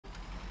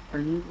Are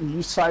you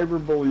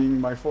cyberbullying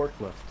my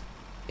forklift?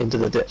 Into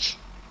the ditch.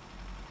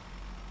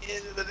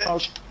 Into the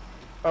ditch.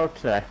 Oh,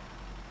 okay.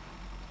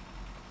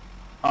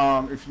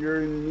 If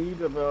you're in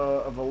need of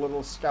a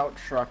little scout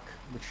truck,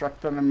 the truck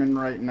that I'm in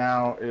right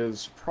now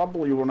is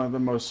probably one of the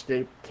most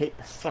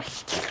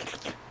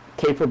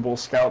capable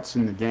scouts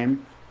in the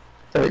game.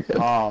 Very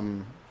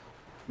good.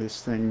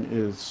 This thing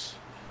is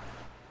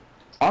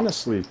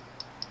honestly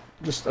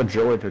just a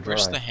joy to drive.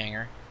 Where's the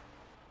hangar?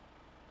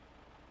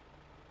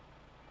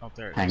 Oh,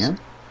 there it is. Hangar?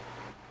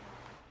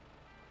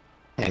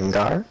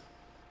 Hangar?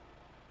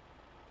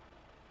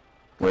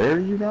 Where are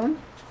you going?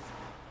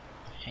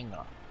 Hang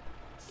on.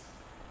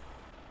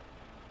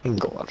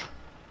 Hangar.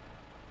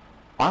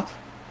 What?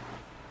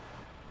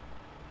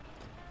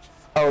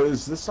 Oh,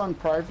 is this on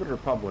private or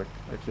public?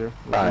 Like you?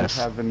 We don't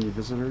have any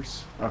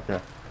visitors? Okay.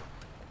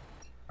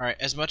 Alright,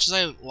 as much as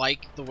I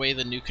like the way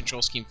the new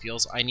control scheme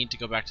feels, I need to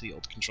go back to the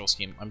old control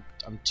scheme. I'm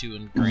too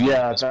ingrained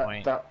at this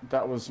point.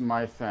 that was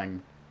my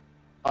thing.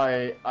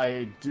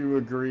 I do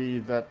agree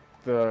that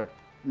the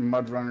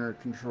Mudrunner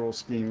control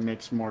scheme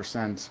makes more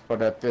sense,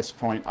 but at this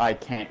point I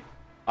can't.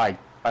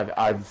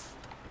 I've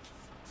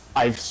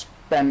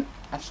spent,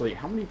 actually,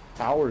 how many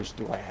hours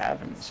do I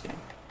have in this game?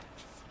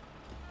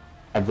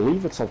 I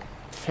believe it's a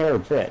fair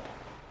bit.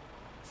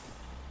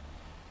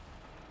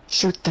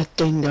 Shoot the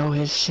dingo,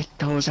 his shit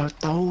goes out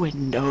the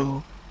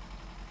window.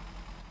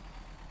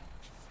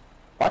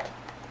 What?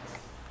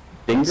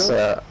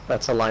 Dingo?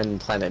 That's a line in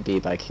Planet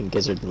B by King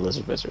Gizzard and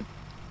Lizard Wizard.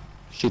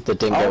 Shoot the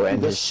dingo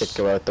and his shit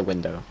go out the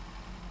window.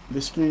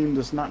 This game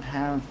does not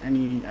have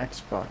any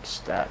Xbox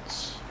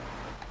stats.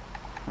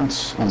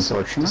 That's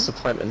unfortunate.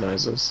 Disappointment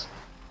noises.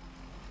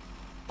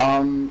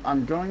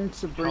 I'm going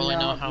to bring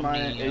out my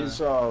many,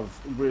 Azov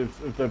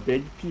with the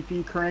big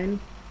PP crane.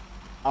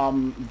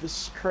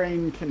 This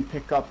crane can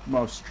pick up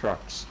most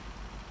trucks.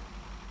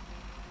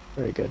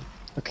 Very good.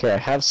 Okay, I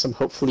have some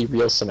hopefully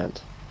real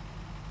cement.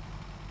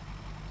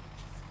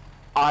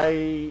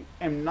 I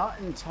am not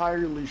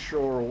entirely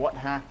sure what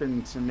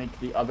happened to make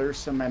the other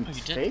cement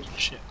fake.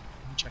 Shit.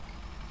 Let me check.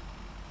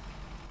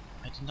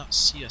 I did not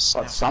see a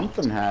snap. But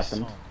something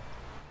happened.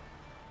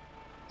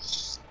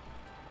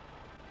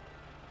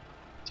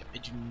 I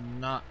do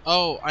not.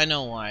 Oh, I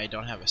know why I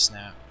don't have a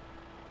snap.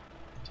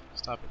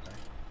 Stop it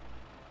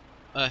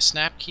there.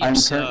 Snap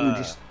keeps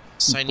just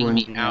signing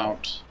me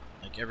out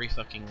like every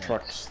fucking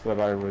trucks that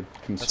I would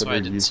consider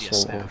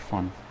useful or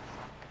fun.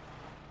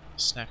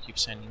 Snap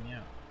keeps signing me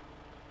out.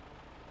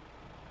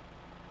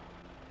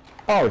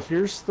 Oh,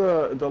 here's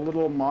the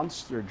little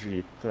monster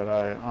Jeep that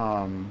I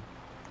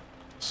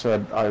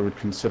said I would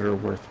consider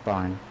worth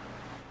buying.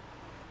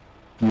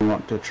 You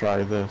want to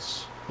try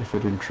this if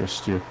it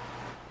interests you.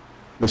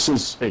 This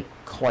is a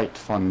quite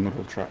fun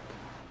little truck.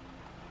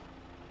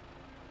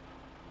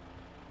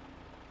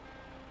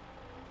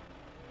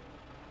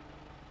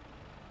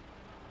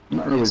 I'm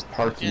not really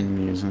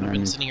parking these in any. I've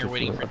been sitting here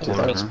waiting for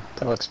that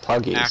looks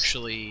puggy.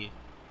 Actually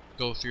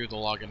go through the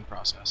login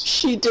process.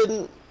 She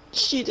didn't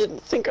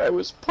think I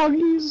was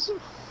puggies.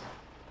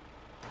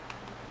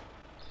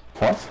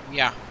 What?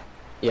 Yeah.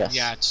 Yes.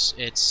 Yeah,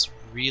 it's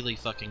really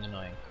fucking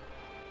annoying.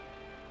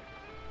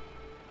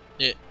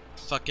 It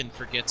fucking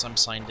forgets I'm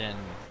signed in.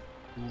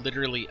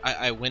 Literally,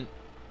 I went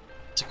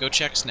to go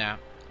check Snap.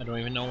 I don't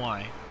even know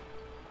why.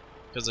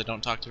 Because I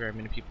don't talk to very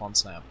many people on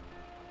Snap.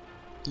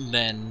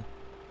 Then,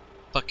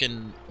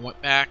 fucking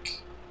went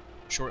back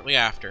shortly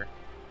after.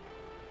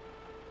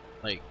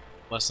 Like,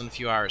 less than a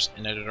few hours,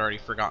 and I had already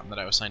forgotten that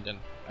I was signed in.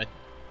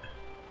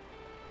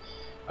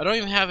 I don't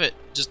even have it,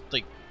 just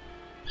like...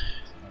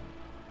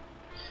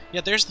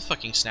 Yeah, there's the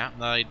fucking Snap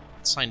that I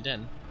signed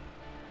in.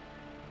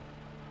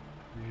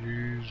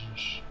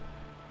 Jesus.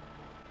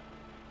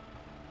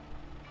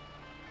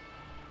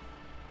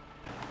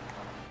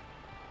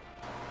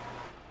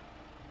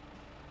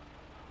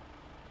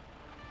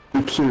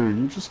 Q,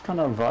 you just kind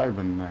of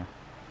vibing there.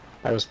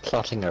 I was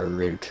plotting a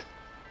route.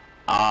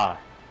 Ah.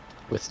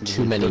 With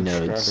too many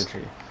nodes.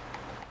 Strategy.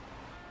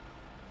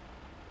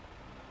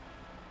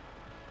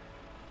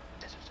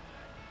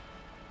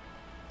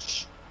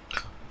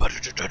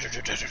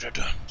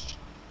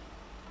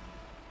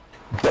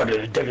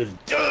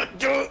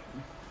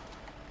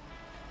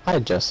 Hi,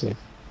 Jesse.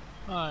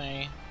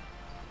 Hi.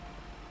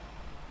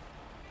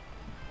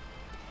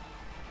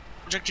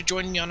 Would you like to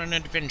join me on an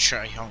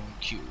adventure, young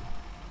Q?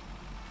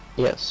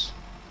 Yes.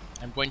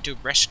 I'm going to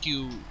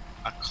rescue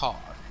a car.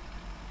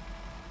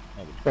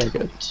 Very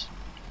good.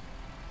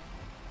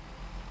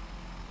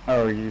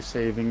 Oh, are you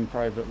saving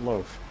Private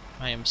Loaf?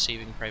 I am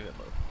saving Private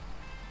Loaf.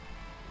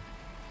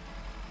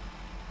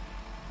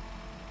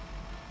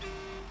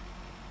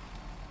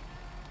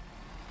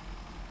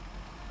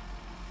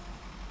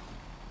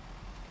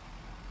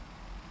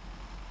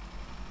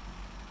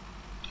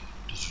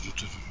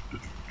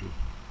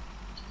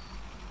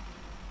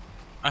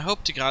 I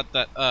hope to God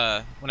that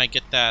when I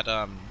get that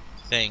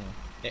thing,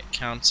 it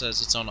counts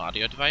as its own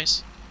audio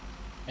device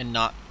and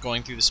not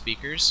going through the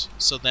speakers,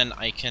 so then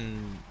I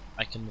can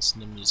listen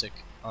to music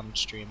on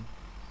stream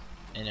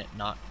and it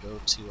not go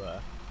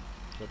to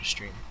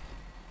stream.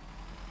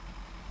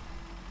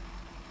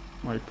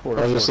 My poor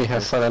Obviously,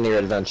 have forklift. fun on your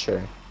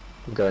adventure.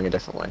 I'm going a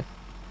different way.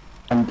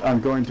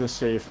 I'm going to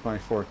save my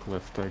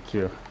forklift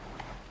IQ.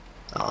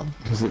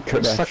 Because it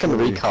could Just fucking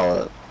actually...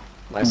 recall it.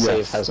 My Yes,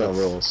 save has no that's-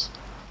 rules.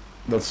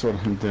 That's what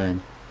I'm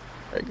doing.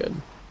 Very good.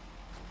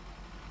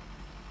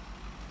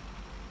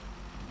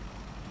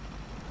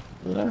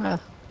 Ah,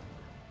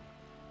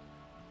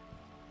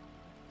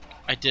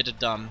 I did a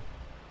dumb.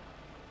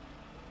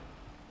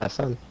 have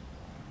fun.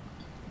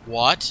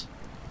 What?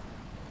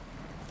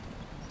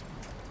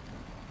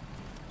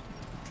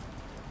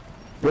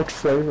 What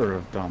flavor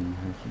of dumb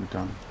have you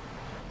done?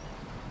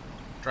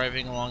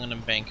 Driving along an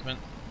embankment.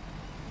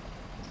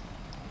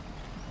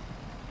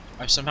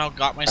 I somehow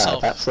got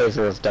myself. That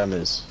flavor of dumb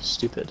is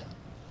stupid.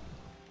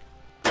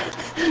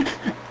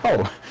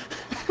 Oh!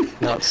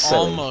 Not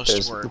silly.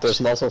 Almost works.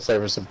 There's multiple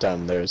flavors of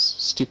dumb. There's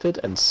stupid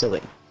and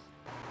silly.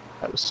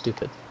 That was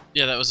stupid.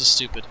 Yeah, that was a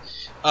stupid.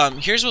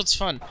 Here's what's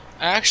fun.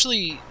 I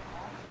actually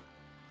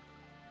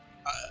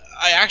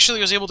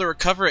was able to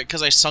recover it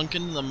because I sunk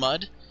in the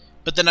mud,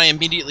 but then I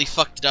immediately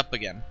fucked it up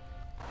again.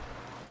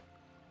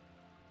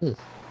 Hmm.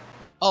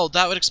 Oh,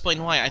 that would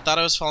explain why. I thought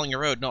I was following a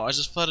road. No, I was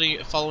just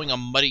following a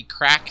muddy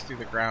crack through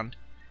the ground.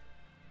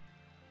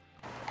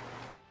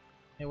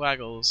 Hey,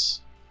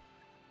 Waggles.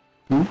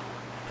 Hmm?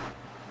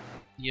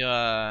 You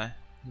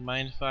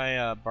mind if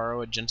I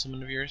borrow a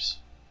gentleman of yours?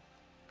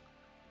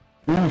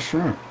 Yeah,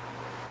 sure.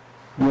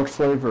 What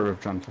flavor of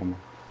gentleman?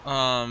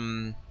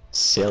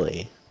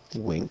 Silly.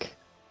 Wink.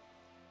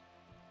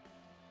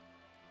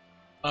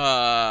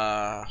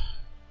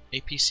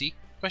 APC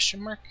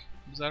question mark?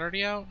 Is that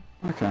already out?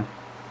 Okay.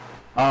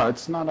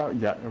 It's not out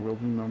yet. It will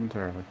be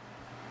momentarily.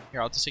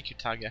 Here, I'll just take your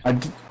tag.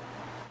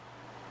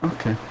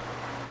 Okay.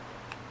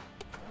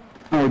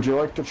 Oh, would you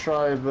like to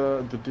try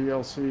the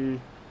DLC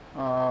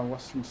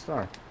Western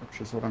Star,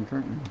 which is what I'm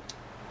currently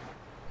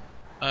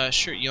on?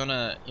 Sure. You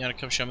wanna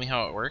come show me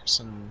how it works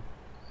and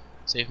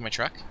save my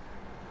truck?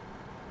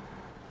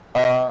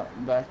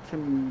 That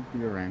can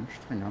be arranged.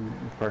 Hang on,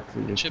 let me park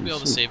the Should be able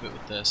to APC. save it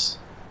with this.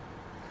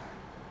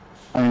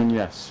 I mean,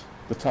 yes.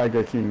 The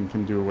Tiger King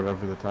can do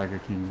whatever the Tiger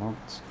King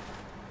wants.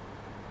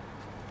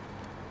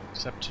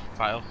 Except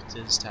file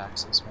his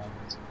taxes. Well,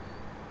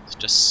 it's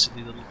just a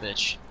silly little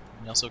bitch.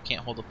 And you also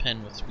can't hold a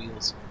pen with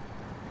wheels.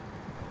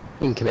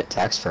 You can commit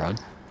tax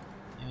fraud.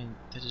 I mean,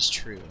 that is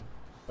true.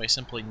 By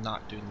simply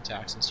not doing the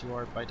taxes, you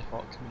are by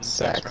default committing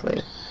tax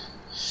fraud.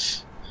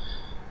 Exactly.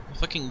 A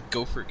fucking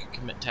gopher could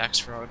commit tax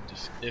fraud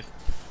if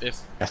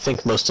I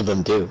think most of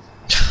them do.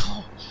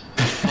 oh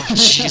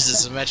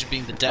Jesus! Imagine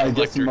being the debt I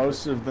guess collector.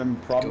 most of them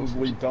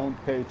probably don't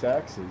pay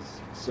taxes.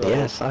 So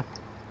Yeah, fuck.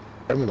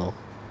 Criminal.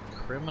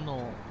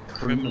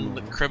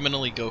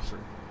 Criminally gopher.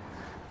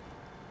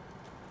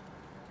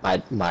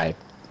 My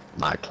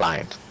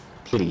client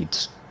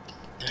pleads.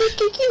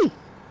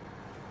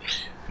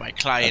 My I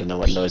client. don't know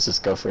what noises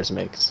gophers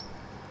makes,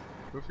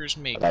 Gophers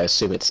make. but I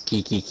assume it's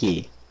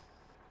kiki.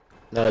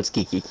 No, it's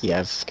kiki.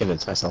 I've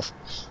convinced myself.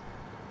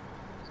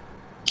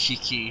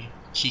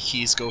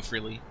 Kiki's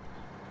gopherly.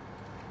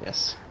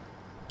 Yes.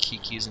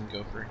 Kiki's and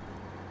gopher.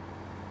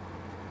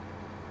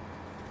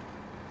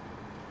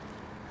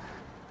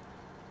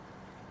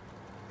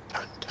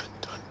 Dun, dun,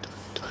 dun, dun,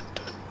 dun,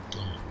 dun.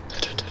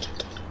 Dun, dun, dun,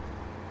 dun.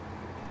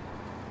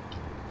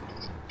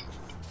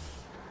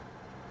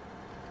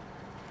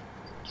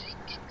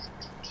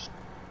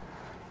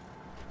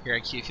 Here,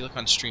 IQ, if you look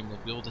on stream, you'll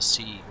be able to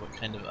see what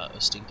kind of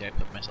a stink I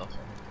put myself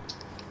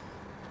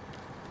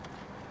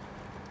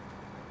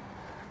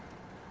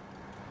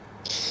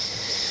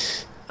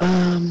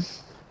Um,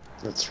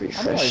 let's how do I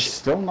refresh.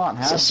 still not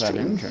have It's a that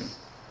stream. engine?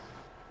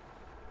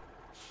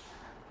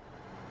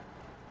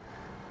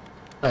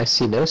 I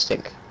see no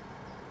stink.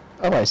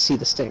 Oh, I see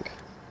the stink.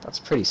 That's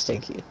pretty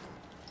stinky. in.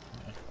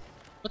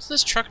 What's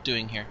this truck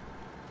doing here?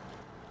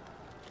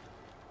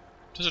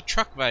 There's a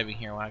truck vibing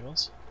here,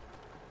 Waggles.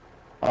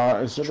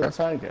 Is it Sure. a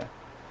Tiger?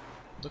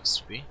 Looks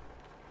to be.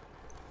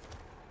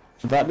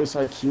 That is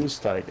IQ's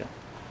Tiger.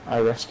 I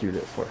rescued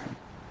it for him.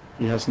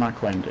 He has not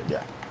claimed it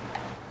yet.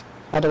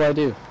 How do I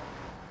do?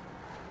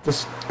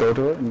 Just go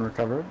to it and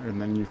recover it,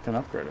 and then you can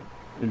upgrade it.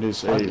 It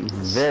is a Nice.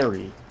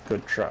 very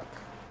good truck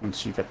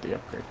once you get the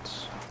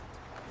upgrades.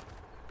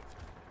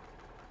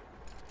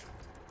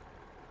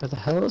 What the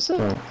hell is it?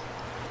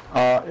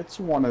 So, it's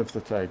one of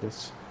the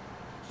Tigers.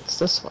 It's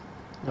this one.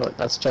 No,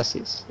 that's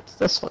Jesse's. It's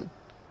this one.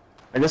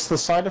 I guess the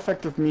side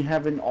effect of me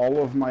having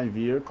all of my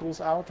vehicles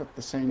out at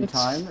the same It's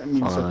time, it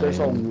means that there's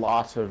a fine.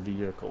 lot of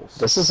vehicles.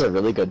 This is a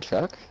really good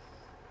truck.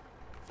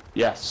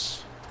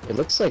 Yes. It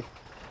looks like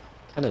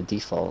kind of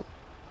default.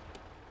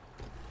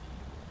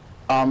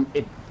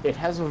 It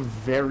has a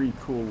very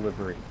cool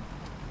livery,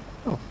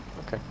 Oh,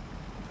 okay.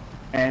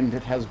 and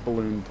it has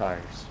balloon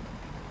tires.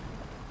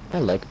 I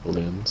like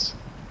balloons.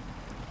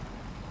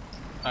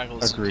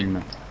 Waggles,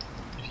 Agreement.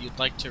 if you'd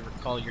like to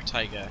recall your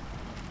Taiga,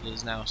 it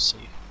is now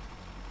safe.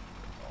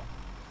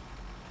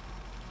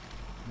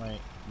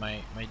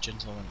 My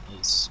gentleman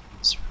is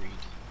freed.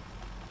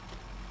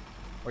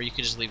 Or you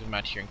could just leave him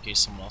out here in case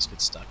someone else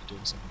gets stuck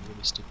doing something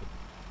really stupid.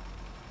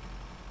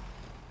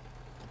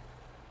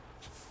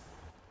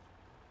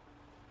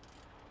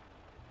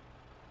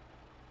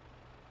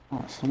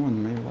 Oh,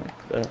 someone may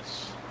like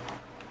this.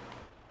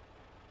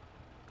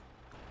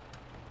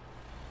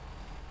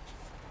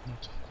 I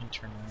have to fucking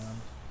turn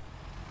around.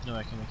 No,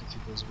 I can make it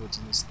through those woods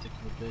in this thick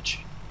of a bitch.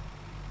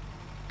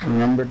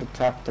 Remember to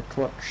tap the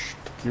clutch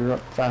to gear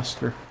up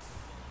faster.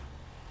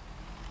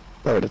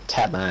 Or to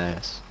tap my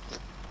ass. If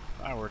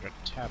I were to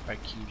tap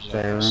IQ's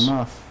Fair ass,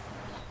 enough.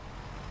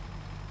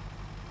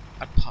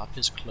 I'd pop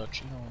his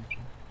clutch, you know what I'm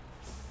saying?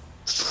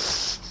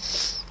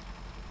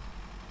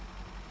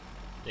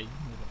 Yeah, you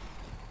know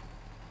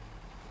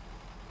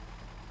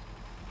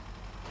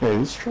that. Okay,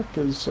 this truck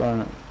is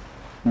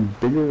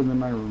bigger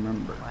than I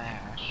remember.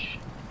 Splash.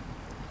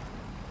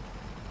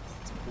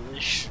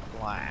 Splish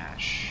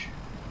splash.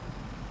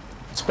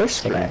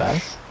 Splish Taking a splash.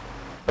 bath?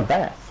 A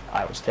bath.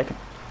 I was taking.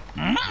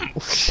 Bath!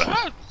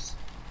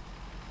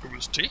 I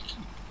was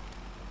taking.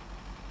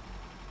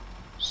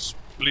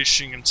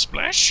 Splishing and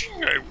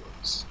splashing I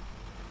was.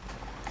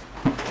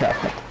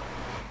 Okay.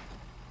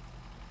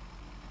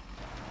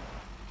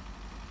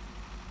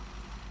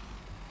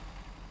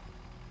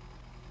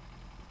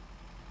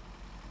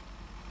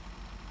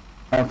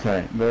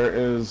 Okay, there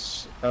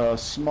is a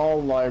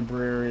small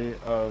library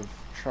of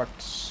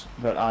trucks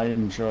that I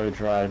enjoy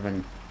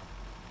driving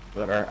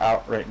that are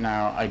out right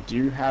now. I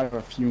do have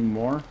a few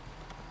more,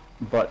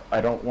 but I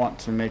don't want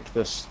to make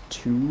this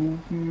too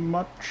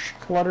much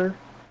clutter.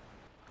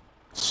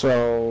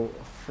 So,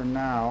 for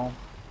now,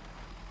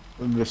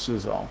 this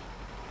is all.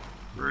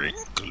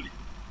 Wrinkly,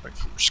 my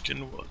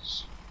foreskin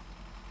was.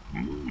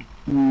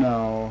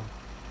 No.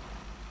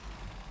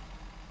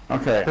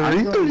 Okay,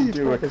 I'm going to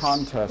do a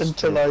contest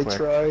until real I quick.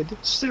 tried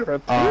Sarah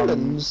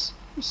Palin's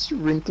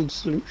wrinkled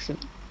solution.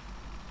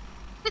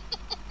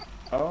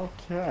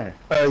 Okay.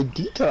 I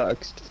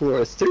detoxed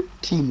for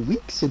 13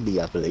 weeks in the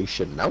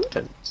Appalachian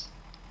Mountains.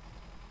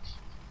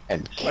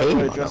 And By the came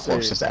way, on a Jesse,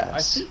 horse's I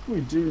ass. think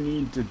we do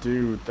need to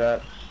do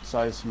that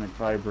seismic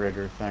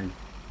vibrator thing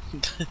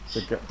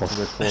to get to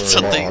the core. That's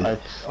what they- I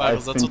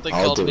Waggles, that's what they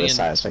I'll called do me a in.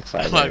 seismic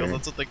Waggles, vibrator.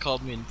 that's what they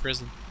called me in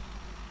prison.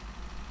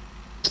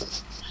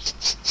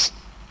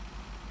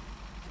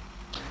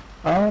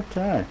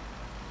 Okay.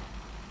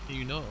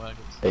 You know it,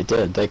 Waggles. They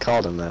did, they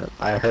called him that.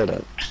 I heard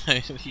it.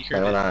 you My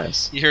heard own it.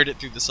 eyes. You heard it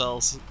through the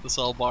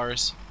cell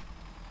bars.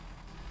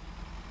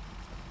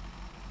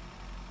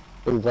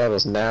 Ooh,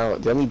 Waggles, now,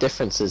 the only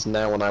difference is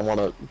now when I want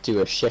to do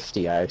a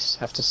shifty, I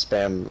have to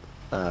spam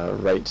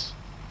right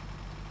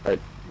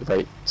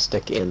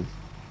stick in.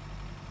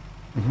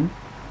 Mm-hmm.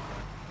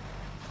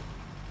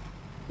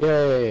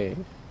 Yay!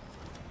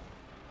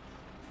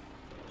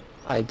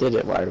 I did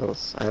it,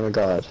 Waggles. I am a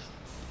god.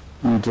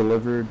 You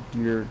delivered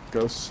your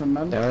ghost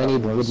cement? Now I that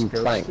need was wooden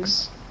ghosty?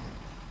 planks.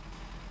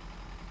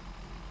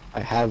 I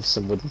have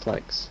some wooden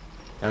planks.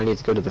 Now I need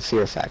to go to the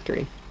Fear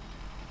Factory.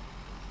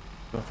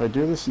 So if I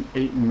do this in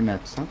 8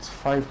 minutes, that's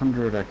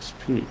 500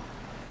 XP.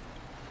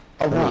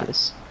 Oh, Right.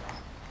 nice.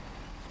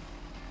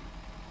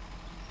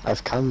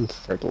 I've come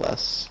for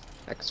less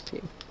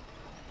XP.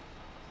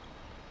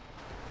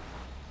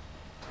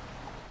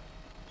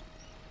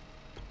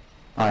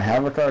 I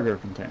have a cargo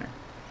container.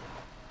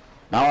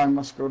 Now I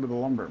must go to the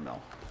lumber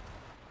mill.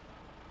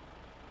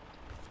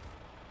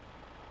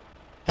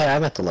 Hey,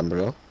 I'm at the lumber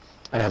mill.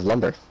 I have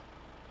lumber.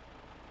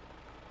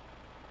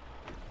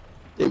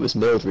 It was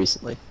milled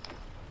recently.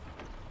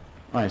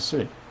 I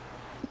see.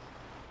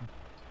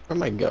 Where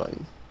am I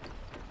going?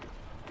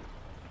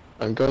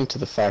 I'm going to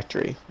the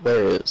factory.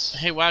 Where is?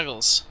 Hey,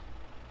 Waggles.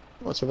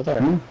 What's over there?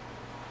 Hmm?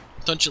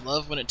 Don't you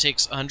love when it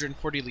takes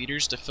 140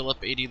 liters to fill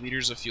up 80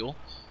 liters of fuel?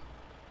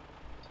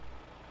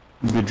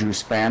 Did you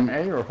spam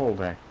A or hold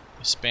A?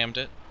 I spammed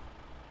it.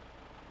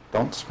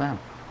 Don't spam.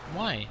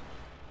 Why?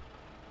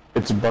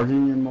 It's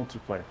bugging in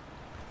multiplayer.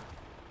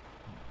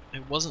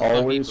 It wasn't buggy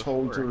Always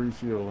hold to before.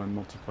 refuel in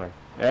multiplayer.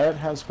 It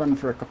has been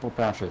for a couple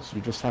patches.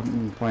 You just haven't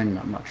been playing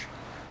that much.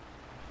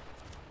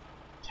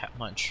 That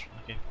much.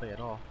 I can't play at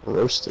all.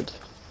 Roasted.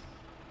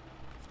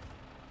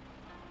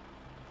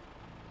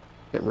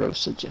 Get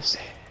roasted, Jesse.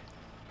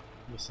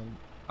 Listen,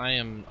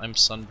 I'm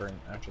sunburnt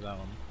after that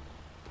one.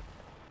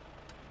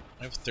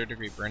 I have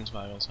 3rd-degree burns,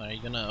 Waggles. Are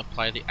you gonna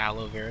apply the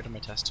aloe vera to my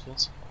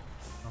testicles?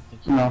 I don't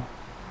think you No.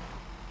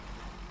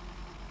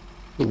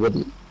 He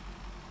wouldn't.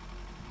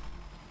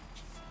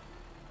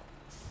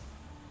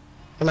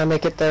 Can I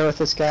make it there with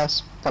this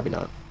gas? Probably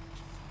not.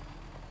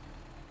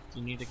 Do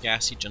you need a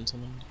gassy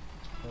gentleman?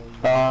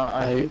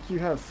 I think you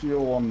have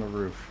fuel on the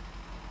roof.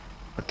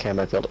 Okay, I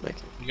might be able to make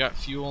it. You got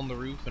fuel on the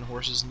roof and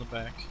horses in the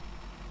back.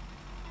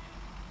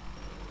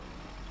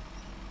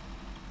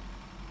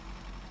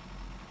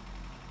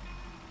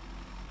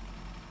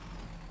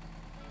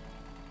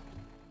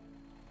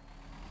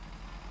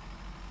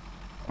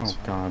 Oh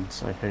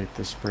gods, I hate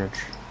this bridge.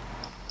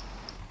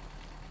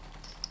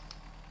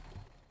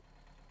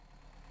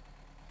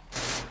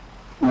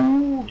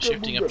 Ooh,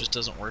 Shifting up just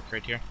doesn't work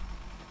right here.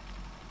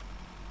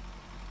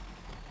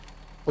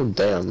 Oh,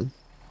 damn.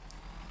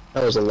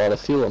 That was a lot of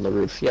fuel on the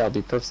roof. Yeah, I'll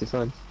be perfectly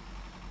fine.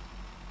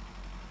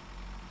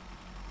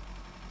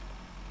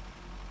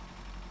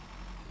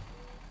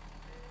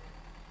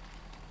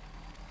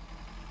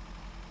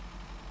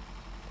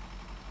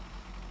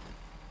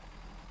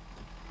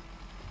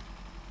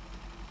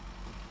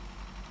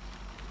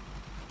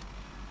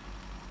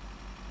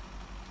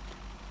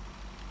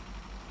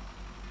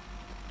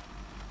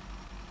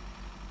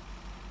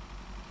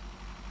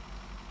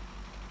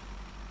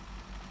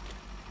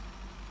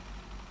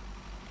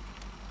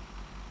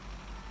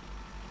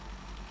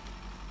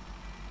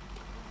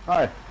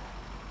 Hi.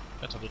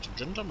 That's a little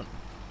gentleman.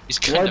 He's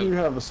Why kind do you of...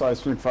 have a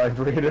seismic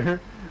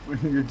vibrator when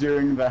you're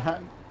doing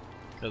that?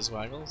 Because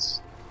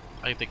Waggles?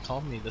 Like, they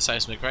call me the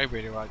seismic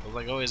vibrator Waggles.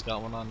 Like, always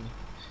got one on me.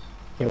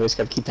 You always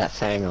gotta keep that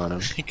fang on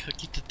him. I gotta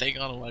keep the thing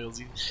on Waggles.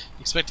 You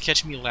expect to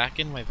catch me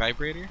lacking my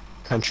vibrator?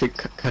 Country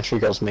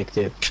girls make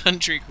do.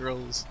 Country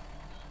girls.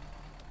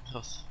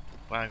 Ugh,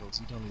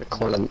 Waggles, you don't even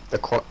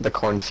The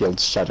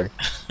cornfields shudder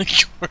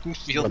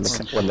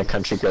cornfields. when the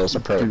country girls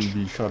approach. Do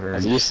be shuddering.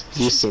 Have you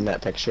seen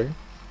that picture?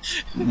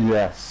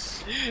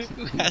 Yes.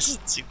 Who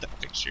hasn't seen that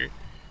picture?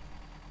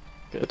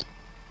 Good.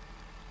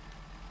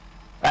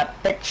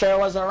 That picture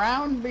was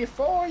around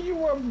before you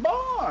were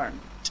born.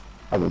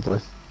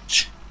 Probably.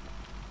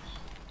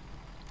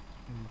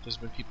 There's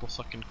been people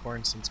fucking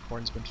corn since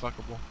corn's been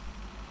fuckable.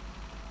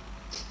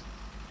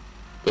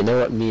 You know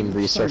what meme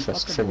It's been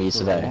resurfaced for fuckable me for a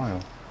today?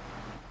 while.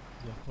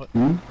 Yeah, what?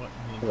 Hmm? What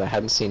That I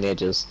hadn't seen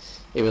ages.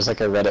 It was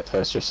like a Reddit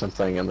post or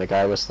something, and the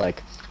guy was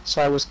like,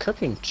 "So I was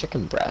cooking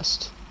chicken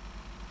breast,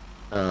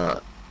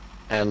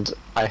 and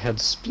I had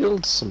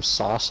spilled some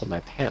sauce on my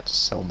pants,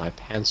 so my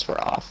pants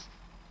were off.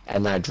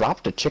 And I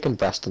dropped a chicken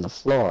breast on the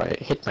floor. It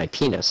hit my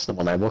penis, and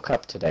when I woke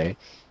up today,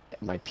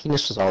 my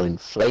penis was all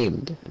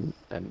inflamed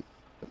and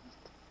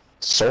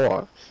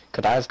sore.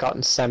 Could I have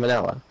gotten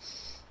salmonella?"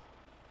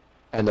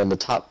 And then the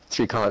top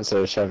 3 comments that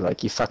I showed were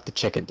like, "You fucked the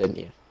chicken, didn't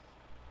you?"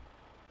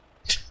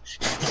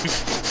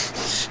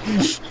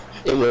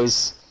 It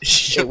was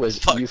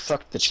you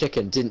fucked the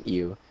chicken, didn't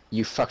you?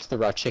 You fucked the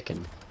raw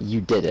chicken.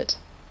 You did it.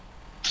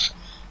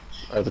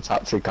 Are the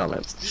top 3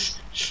 comments.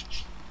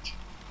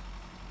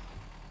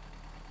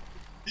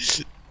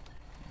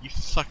 You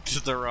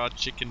fucked the raw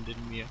chicken,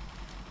 didn't you?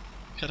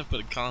 Gotta put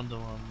a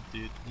condom on,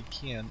 dude. You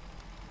can't.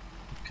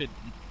 You could.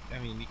 I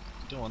mean, you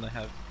don't want to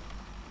have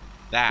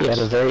that. He had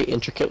a very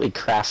intricately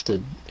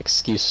crafted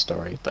excuse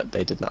story, but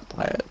they did not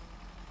buy it.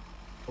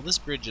 Well, this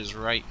bridge is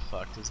right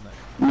fucked, isn't it?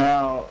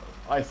 Now,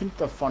 I think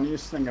the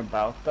funniest thing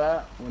about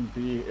that would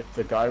be if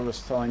the guy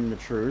was telling the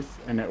truth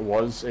and it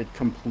was a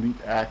complete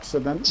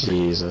accident.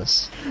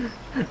 Jesus.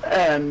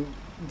 And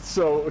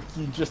so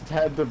he just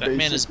had to That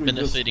man is basically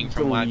benefiting just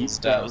from delete Waggle's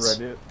that doubts.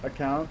 Reddit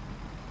account.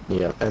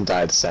 Yeah, and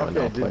died of salmonella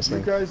Okay, did you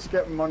poisoning. guys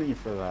get money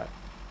for that?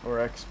 Or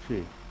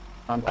XP?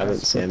 I didn't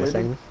see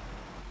anything.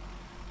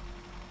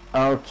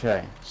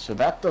 Okay, so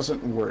that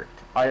doesn't work.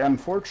 I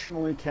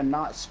unfortunately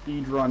cannot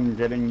speedrun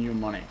getting you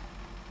money.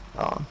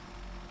 Aw.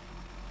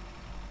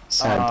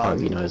 Sad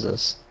poggy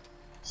noises.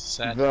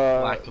 Sad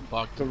The- lack of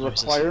bog The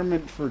noises.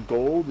 requirement for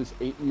gold is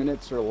 8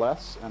 minutes or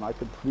less, and I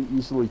could pretty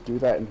easily do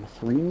that in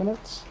 3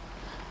 minutes.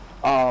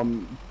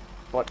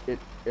 But it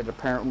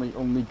apparently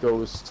only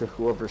goes to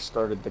whoever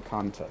started the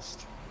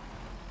contest.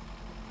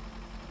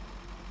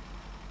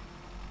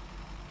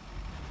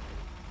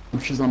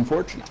 Which is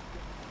unfortunate.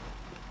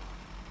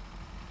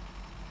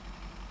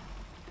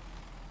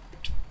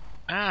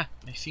 Ah,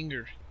 my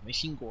finger. My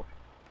finger.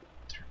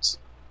 It hurts.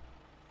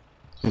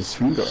 His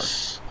finger.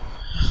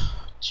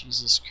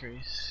 Jesus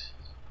Christ.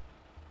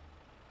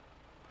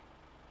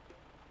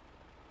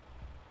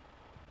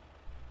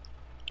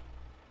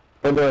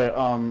 By the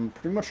way,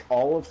 pretty much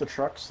all of the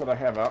trucks that I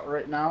have out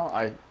right now,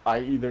 I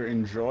either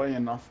enjoy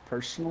enough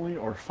personally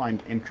or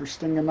find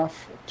interesting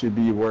enough to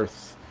be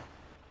worth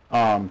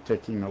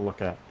taking a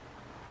look at.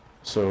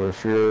 So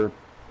if you're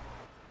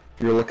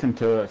looking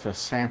to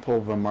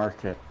sample the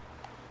market,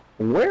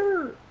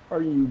 where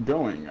are you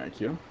going,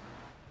 IQ?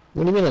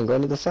 What do you mean I'm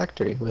going to the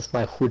factory with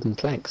my wooden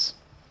planks?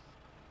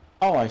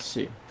 Oh, I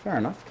see. Fair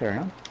enough. Carry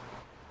on.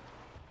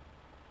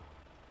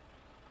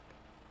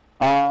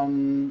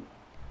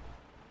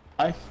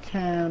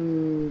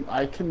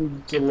 I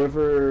can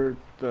deliver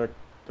the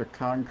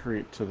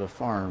concrete to the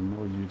farm.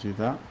 Will you do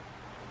that?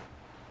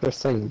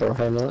 First thing, bro,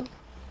 Hamlet.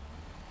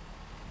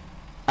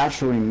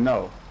 Actually,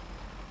 no.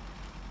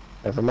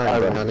 Never mind, I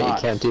bro, will Hamlet, you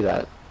not. can't do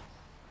that.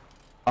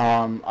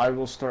 I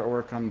will start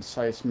work on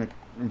seismic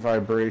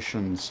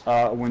vibrations.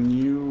 When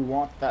you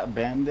want that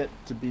bandit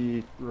to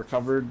be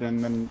recovered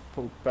and then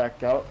pulled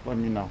back out, let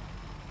me know.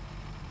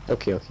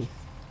 Okay.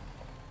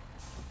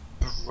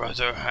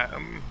 Brother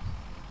Ham.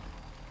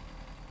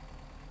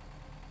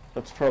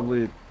 That's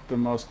probably the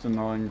most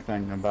annoying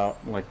thing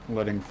about, like,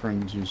 letting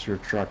friends use your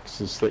trucks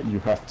is that you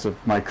have to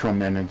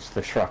micromanage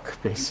the truck,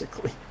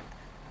 basically.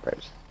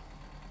 Right.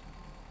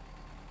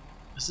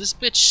 Is this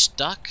bitch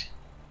stuck?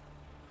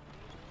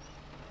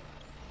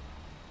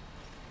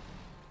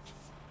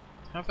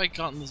 How have I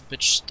gotten this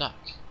bitch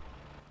stuck?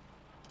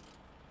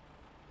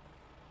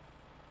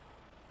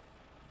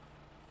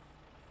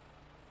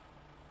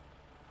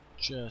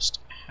 Just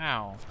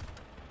how?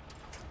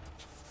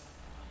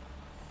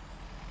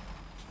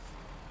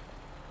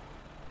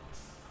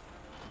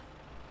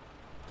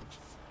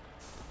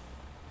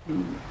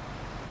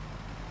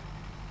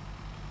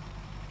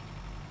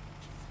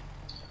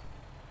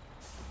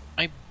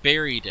 I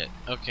buried it.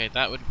 Okay,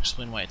 that would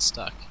explain why it's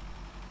stuck.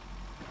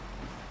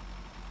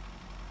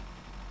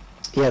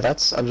 Yeah,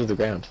 that's under the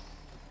ground.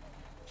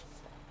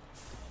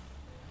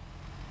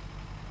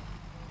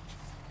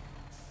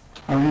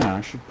 Oh yeah,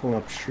 I should pull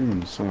up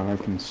stream so that I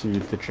can see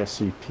the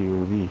Jesse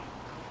POV.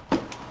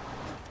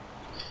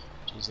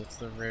 Jeez, that's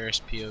the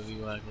rarest POV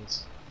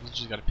Waggles. You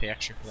just gotta pay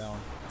extra for that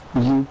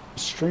one. You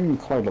stream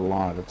quite a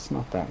lot, it's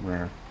not that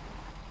rare.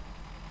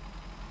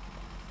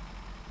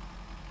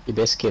 You're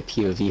basically a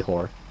POV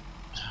whore.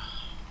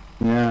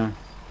 Yeah.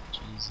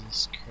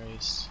 Jesus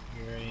Christ,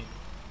 you're right.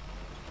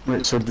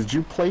 Wait, so did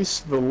you place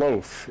the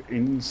loaf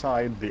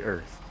inside the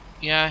earth?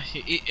 Yeah,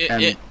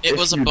 And it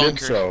was a if you bunker. did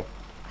so,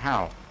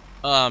 how?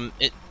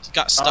 It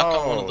got stuck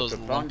on one of those the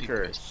lumpy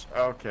bunkers.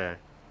 Okay.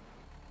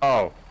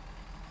 Oh.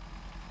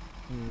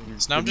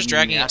 So now I'm just The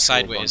dragging it actual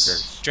sideways.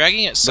 bunkers.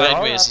 Dragging it There are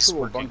sideways is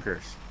actual working.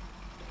 bunkers.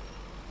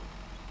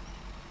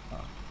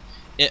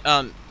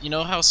 You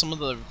know how some of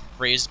the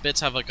raised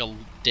bits have like a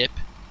dip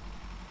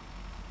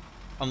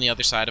on the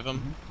other side of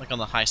them, like on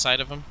the high side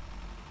of them?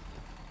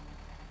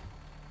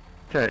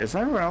 Okay, is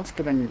everyone else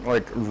getting,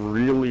 like,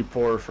 really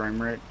poor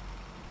frame rate?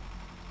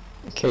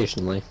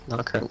 Occasionally.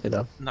 Not currently,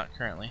 though. Not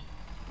currently.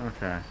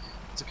 Okay.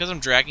 Is it because I'm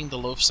dragging the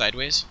loaf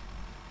sideways?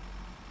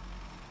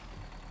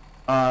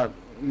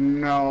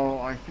 No,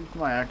 I think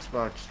my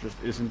Xbox just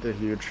isn't a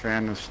huge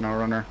fan of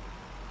SnowRunner.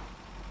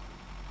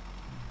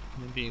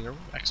 Maybe your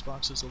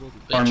Xbox is a little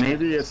bit. Or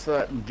maybe it's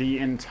that the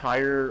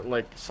entire,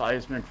 like,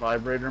 seismic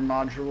vibrator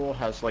module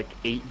has, like,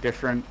 8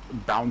 different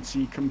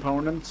bouncy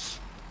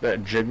components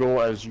that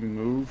jiggle as you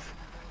move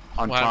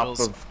on top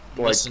Waggles, of,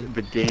 like, listen.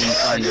 the game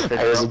trying to I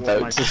figure was out what my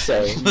about to say,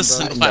 connection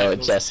Listen, does. no,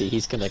 Waggles. Jesse,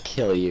 he's gonna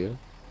kill you.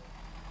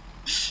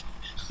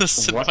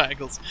 Listen, What?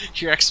 Waggles,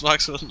 your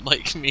Xbox wouldn't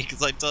like me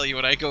because I tell you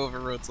when I go over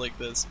roads like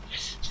this,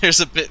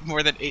 there's a bit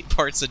more than 8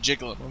 parts of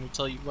jiggling. Let me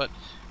tell you what.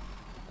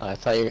 I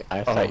thought you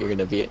were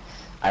gonna be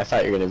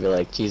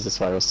like, Jesus,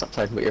 why don't stop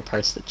talking about your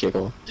parts that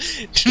jiggle?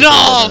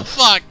 No,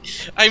 fuck!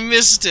 I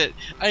missed it.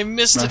 I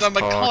missed it. That's I'm a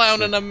clown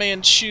toxic. in a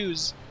man's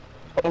shoes.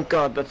 Oh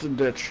god, that's a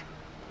ditch.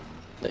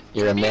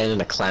 You're a man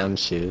in a clown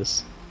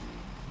shoes.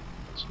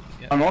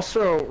 I'm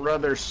also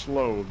rather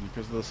slow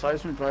because the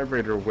seismic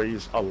vibrator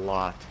weighs a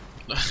lot.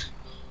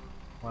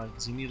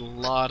 Waggles, you need a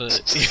lot of.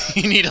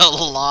 You need a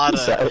lot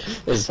of.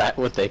 Is that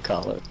what they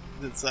call it?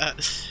 Is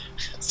that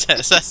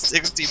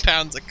 60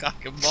 pounds of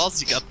cock and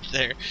balls you got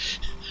there?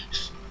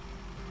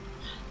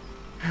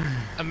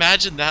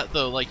 Imagine that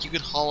though, like you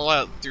could hollow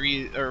out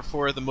 3 or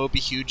 4 of the Moby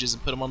Huges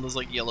and put them on those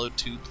like yellow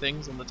tube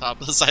things on the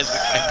top of the seismic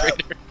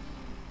vibrator.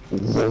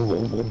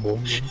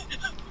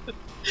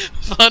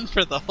 Fun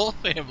for the whole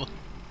family.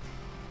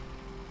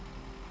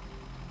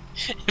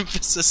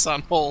 Emphasis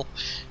on whole.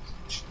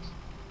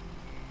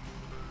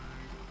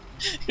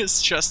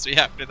 Just trust me,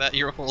 after that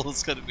your hole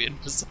is gonna be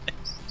emphasized.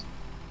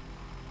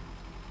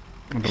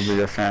 It'll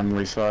be a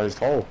family-sized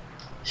hole.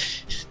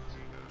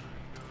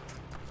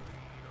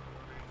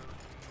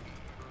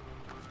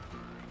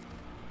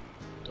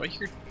 Do I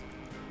hear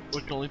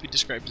what can only be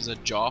described as a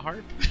jaw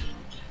harp?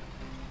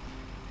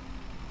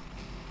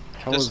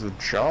 How is a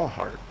jaw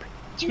harp?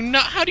 Do you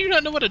not? How do you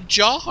not know what a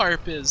jaw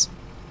harp is?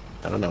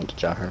 I don't know what the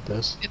jaw harp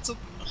is. It's a.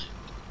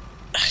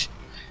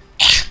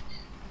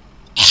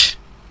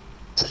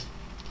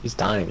 He's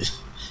dying.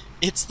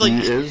 It's like He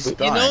is you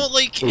dying. know,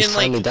 like He's in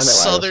finally like done it, Lyle.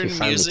 southern He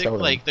finally music, killed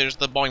him. like there's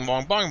the boing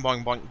boing boing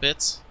boing boing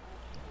bits,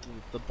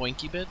 the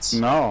boinky bits.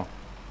 No.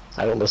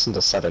 I don't listen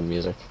to southern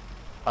music.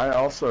 I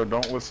also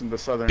don't listen to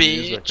southern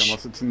music Bitch.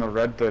 unless it's in the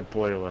Red Dead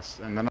playlist,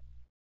 and then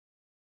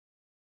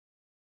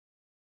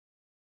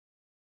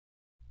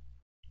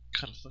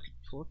Got a fucking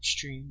pork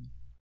stream.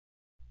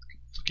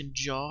 Fucking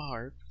jaw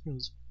harp.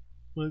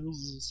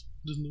 Michaels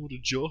doesn't know what a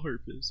jaw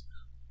harp is.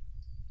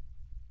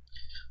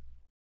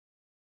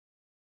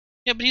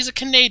 Yeah, but he's a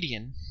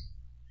Canadian.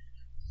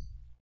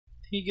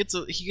 He gets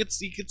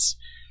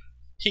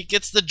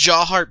the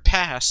jaw harp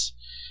pass.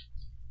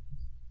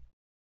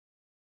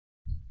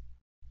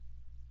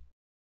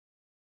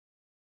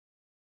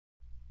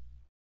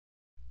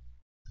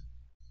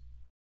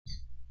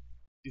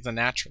 He's a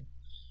natural.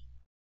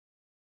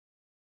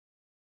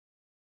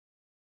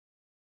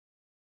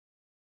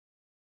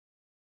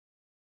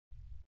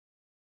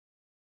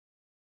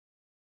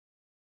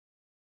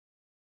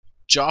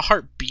 Jaw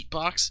harp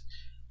beatbox?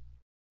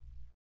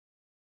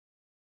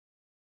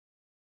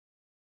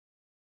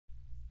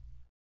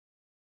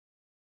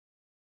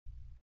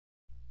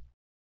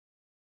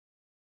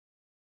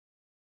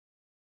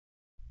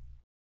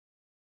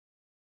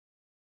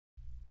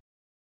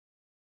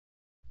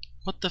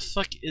 What the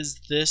fuck is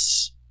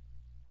this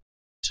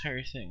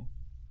entire thing?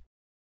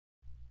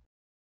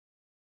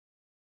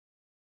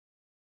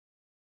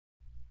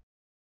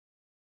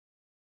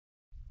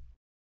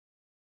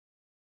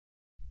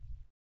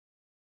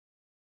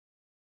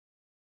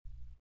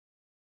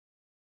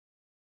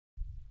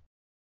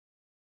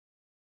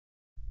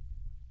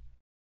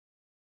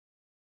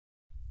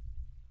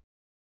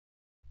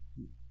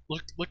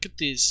 Look at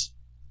these.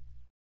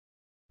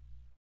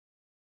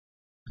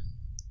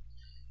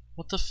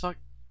 What the fuck?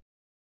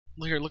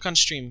 Here, look on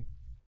stream.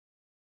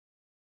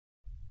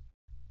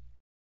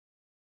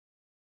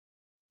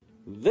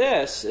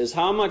 This is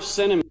how much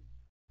cinnamon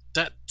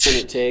That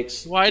it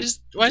takes. why does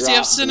he have drop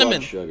blood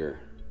cinnamon? sugar.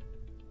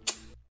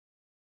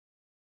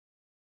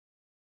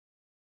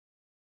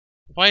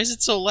 Why is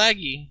it so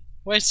laggy?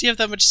 Why does he have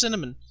that much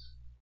cinnamon?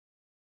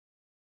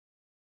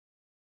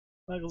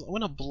 Waggles, I'm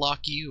gonna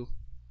block you.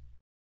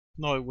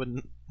 No, I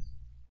wouldn't.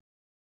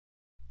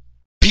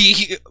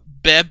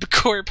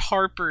 Bebcorp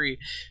Harpery.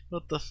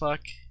 What the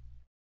fuck?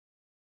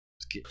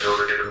 You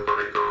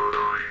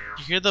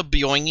hear the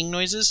boinging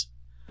noises?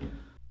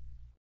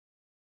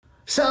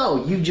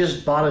 So, you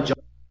just bought a job.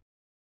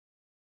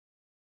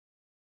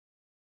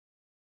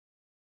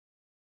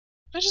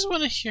 I just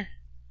want to hear.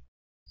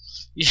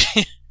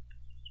 Yeah.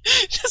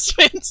 This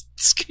man's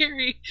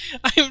scary.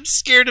 I am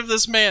scared of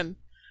this man.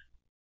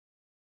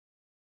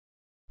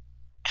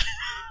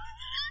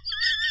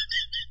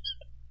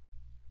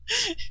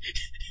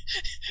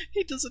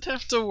 He doesn't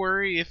have to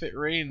worry if it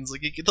rains.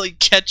 Like, he could, like,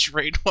 catch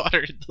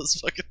rainwater in those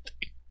fucking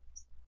things.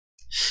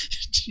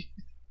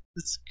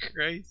 Jesus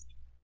Christ.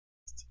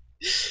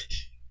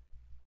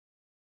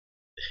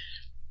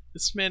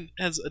 This man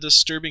has a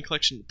disturbing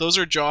collection. Those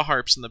are jaw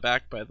harps in the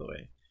back, by the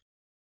way.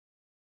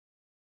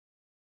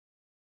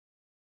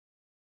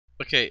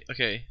 Okay,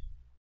 okay.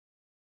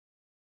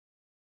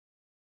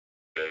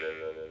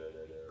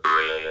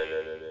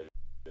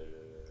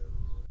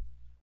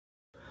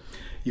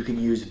 You can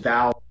use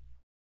vowels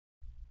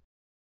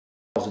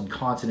and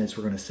consonants.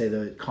 We're going to say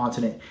the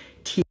consonant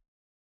T.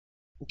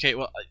 Okay,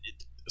 well,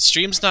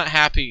 stream's not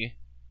happy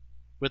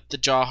with the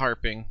jaw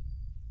harping.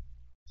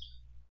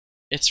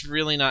 It's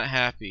really not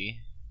happy.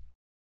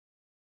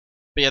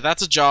 But yeah,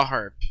 that's a jaw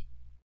harp.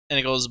 And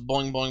it goes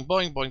boing, boing,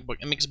 boing, boing,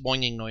 boing. It makes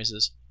boinging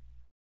noises.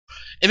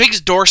 It makes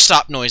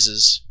doorstop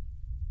noises.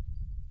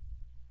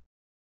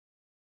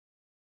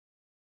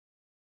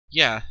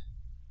 Yeah.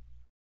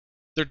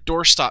 They're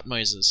doorstop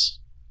noises.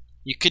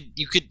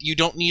 You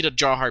don't need a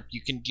jaw harp,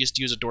 you can just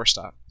use a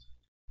doorstop.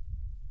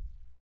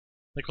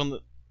 Like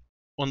on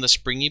the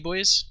Springy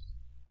Boys?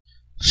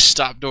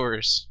 Stop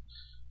doors.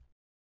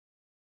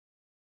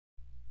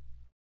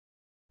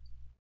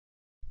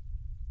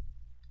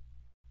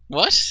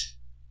 What?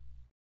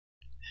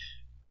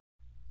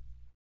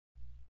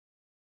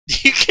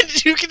 You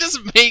can just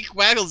make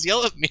Waggles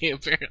yell at me,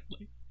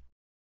 apparently.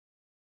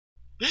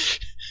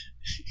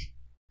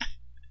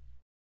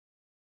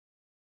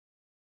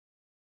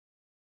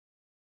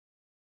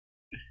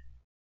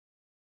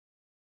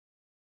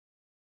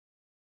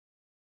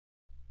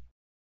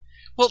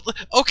 Well,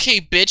 okay,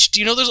 bitch, do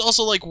you know there's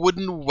also, like,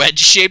 wooden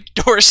wedge-shaped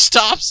door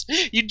stops?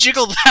 You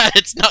jiggle that,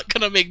 it's not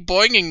gonna make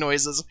boinging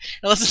noises,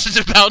 unless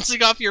it's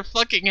bouncing off your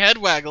fucking head,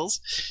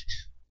 Waggles.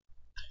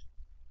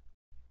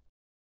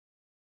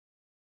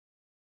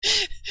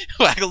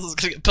 Waggles is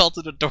gonna get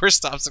pelted with door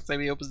stops next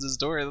time he opens his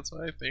door, that's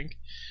what I think.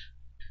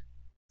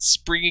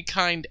 Springy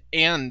kind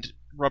and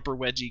rubber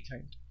wedgie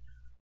kind.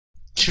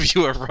 Give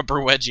you a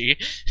rubber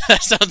wedgie.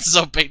 That sounds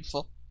so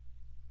painful.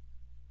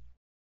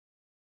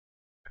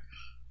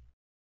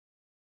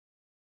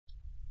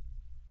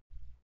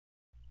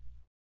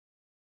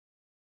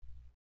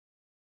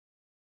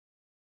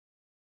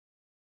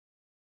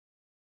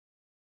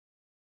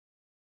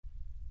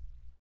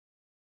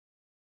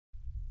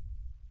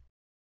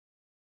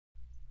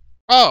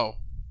 Oh!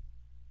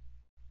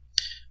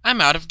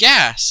 I'm out of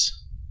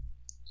gas!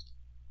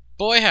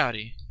 Boy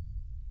howdy.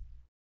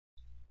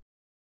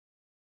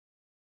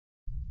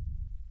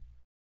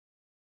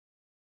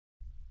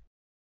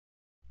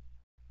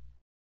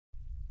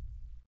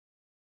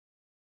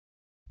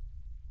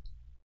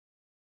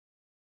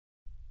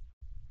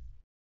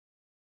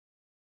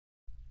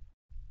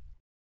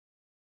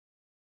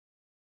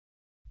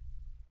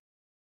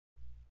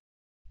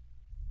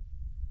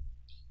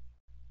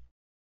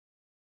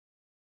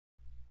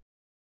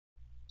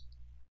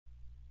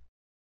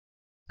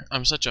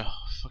 I'm such a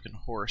fucking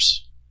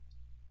horse.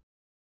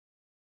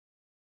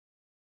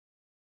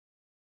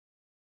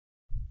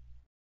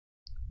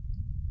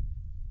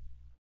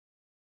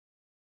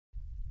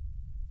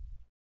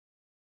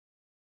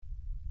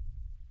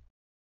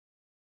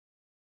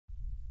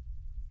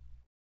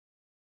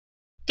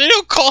 They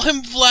don't call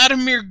him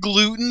Vladimir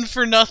Gluten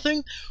for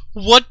nothing.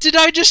 What did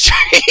I just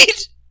read?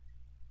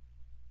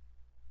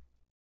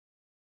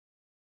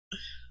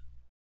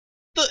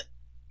 The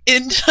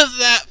end of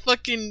that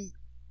fucking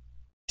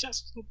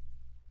test.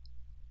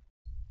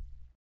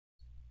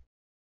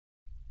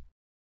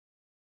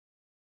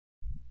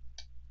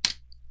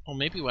 Well,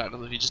 maybe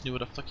Waddle if he just knew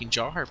what a fucking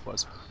jaw harp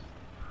was.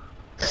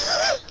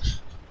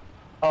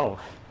 Oh.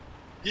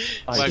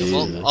 Like,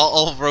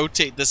 I'll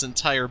rotate this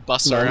entire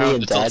bus Mommy around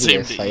and until it's Daddy are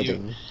aimed at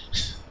fighting.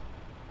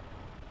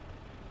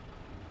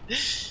 you.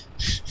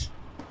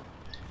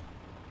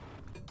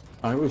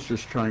 I was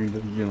just trying to,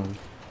 you know,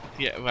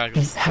 Yeah, be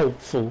Waggles.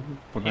 helpful.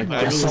 But Hey, I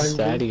Waggles. guess Mommy I and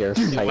Daddy are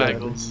Hey, fighting.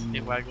 Waggles.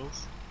 Hey,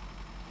 Waggles.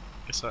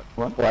 Guess what?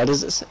 What? Why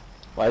does it say?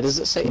 Why does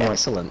it say What?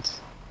 excellent?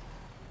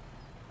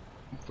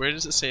 Where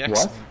does it say What?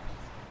 excellent?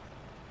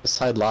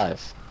 Beside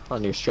live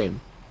on your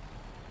stream.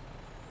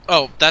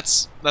 Oh,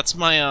 that's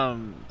my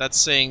that's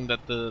saying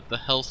that the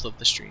health of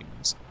the stream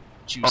is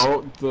juicy.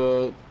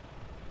 Oh,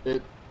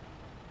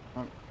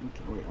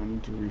 Okay, wait, I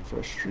need to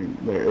refresh stream.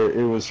 There,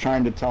 it was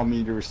trying to tell me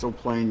you were still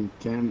playing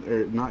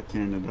not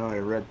Canada. I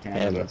read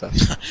Canada.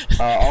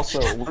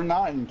 Also, we're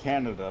not in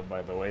Canada,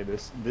 by the way.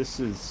 This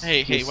is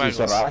Hey, this is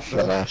Waggles.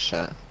 Russia.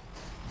 Russia.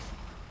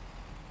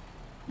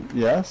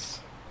 Yes,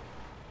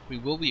 We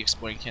will be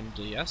exploring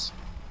Canada, yes?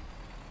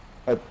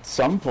 at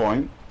some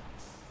point.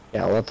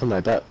 Yeah, I'll put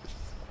my bet.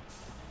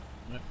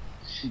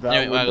 That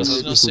Anyway, would Waggles, I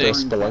was be gonna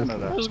say- in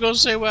Canada. I was gonna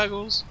say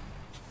Waggles.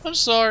 I'm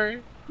sorry.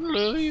 I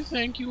love you,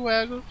 thank you,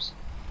 Waggles.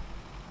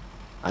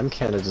 I'm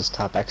Canada's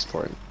top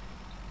export.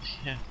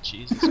 Yeah,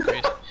 Jesus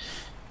Christ.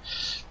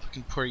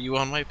 Fucking pour you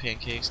on my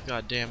pancakes,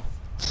 goddamn.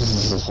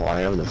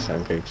 Why am the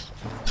pancakes?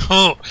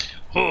 Oh!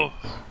 Oh!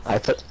 I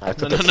put No,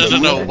 the no, no, cake no,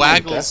 in no. there.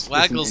 Waggles, That's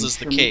Waggles an is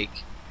the instrument.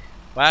 cake.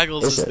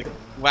 Waggles Is is it?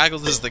 the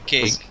Waggles is the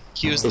cake.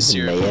 Q is the Is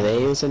syrup.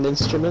 mayonnaise an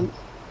instrument?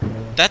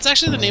 That's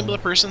actually the name of the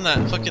person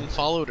that fucking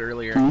followed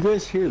earlier. Can you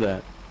guys hear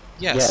that?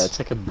 Yeah, Yes. it's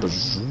like a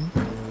buzz.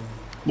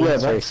 Yeah,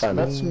 it's very that's, fun.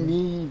 that's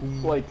me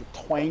like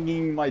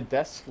twanging my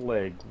desk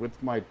leg with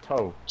my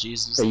toe.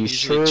 Jesus, Are they you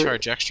usually sure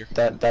charge extra.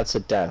 That's a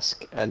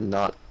desk and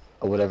not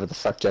whatever the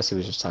fuck Jesse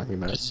was just talking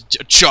about. It's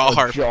a jaw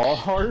harp. Jaw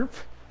harp?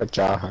 A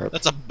jaw harp.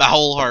 That's a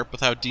bowel harp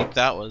with how deep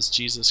that was.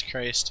 Jesus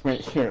Christ.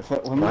 Wait, here,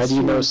 let me Why do you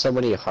see. know so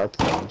many harp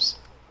names?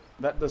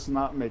 That does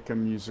not make a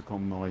musical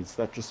noise.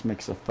 That just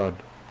makes a thud.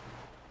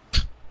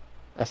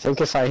 I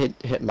think if I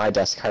hit my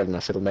desk hard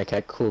enough, it'll make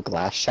a cool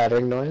glass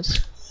shattering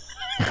noise.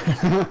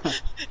 You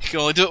can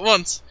only do it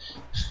once.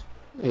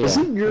 Yeah.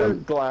 Isn't your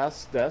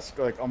glass desk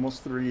like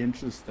almost 3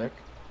 inches thick?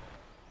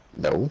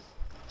 No.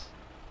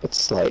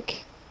 It's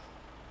like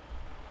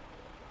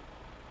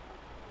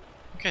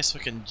That guy's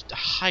fucking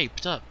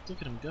hyped up.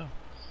 Look at him go.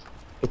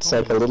 it's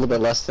like a little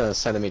bit less than a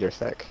centimeter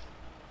thick.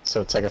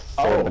 So it's like a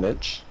third of an Oh.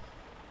 inch.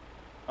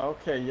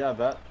 Okay, yeah,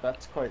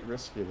 that's quite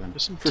risky then.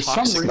 There's some For some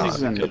toxic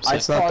reason, negatives. I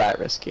It's thought, not that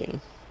risky.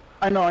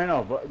 I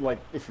know, but like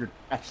if you're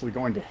actually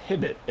going to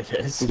hit it, it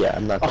is. Yeah,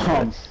 I'm not gonna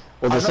Um,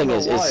 Well, the I don't thing know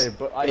is, why,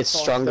 but I it's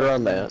thought stronger that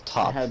on the it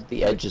top. had,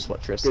 The edge is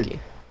what's risky.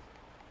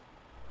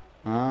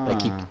 Ah.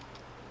 Like my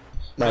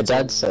That's a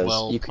dad says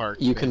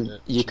well-parked you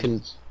bandit.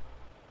 can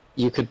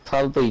you could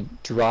probably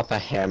drop a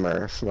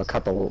hammer from a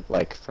couple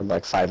from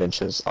 5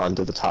 inches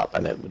onto the top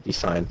and it would be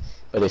fine.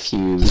 But if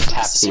you tap the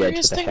edge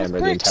serious with a thing with hammer,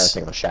 the entire bricks.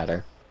 thing will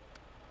shatter.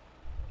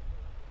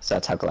 So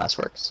that's how glass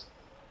works.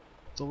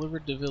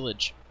 Delivered to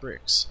village.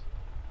 Bricks.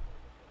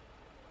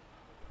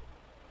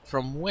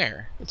 From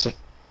where? It's a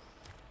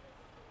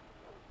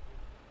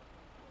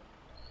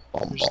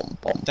bum, There's bum,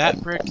 bum, That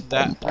bum, brick, bum,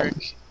 that bum, bum.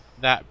 brick,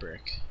 that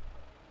brick.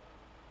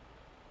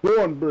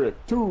 1 brick,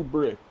 2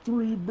 brick,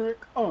 3 brick,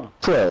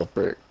 12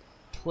 brick.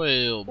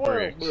 12 12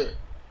 brick. brick.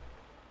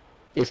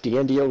 If the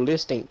end of your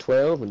list ain't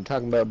 12 and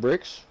talking about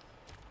bricks,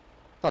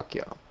 fuck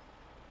y'all.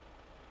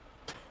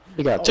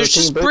 You got There's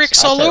 13 just bricks,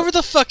 bricks all over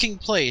the fucking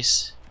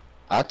place.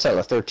 I'll tell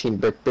a 13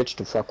 brick bitch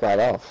to fuck right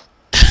off.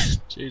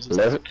 Jesus.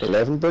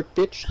 11 brick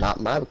bitch? Not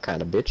my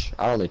kind of bitch.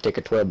 I only take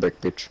a 12 brick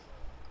bitch.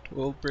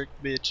 12 brick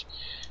bitch.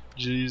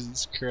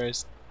 Jesus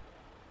Christ.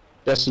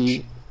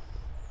 Jesse,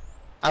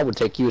 I would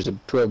take you as a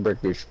 12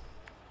 brick bitch.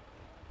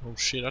 Oh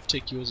shit, I'll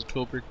take you as a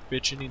 12 brick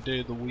bitch any day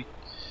of the week.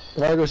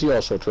 Vargas, you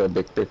also a 12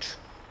 brick bitch.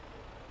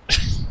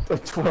 The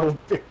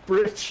 12 brick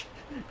bridge.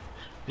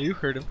 You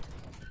heard him.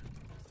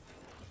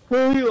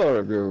 Well, you are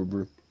a 12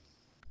 brick.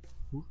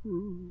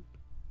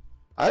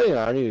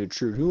 I need to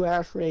choose who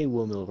asked for a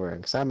woman ring,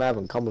 because I'm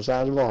having common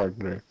signs of a heart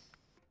today.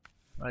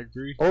 I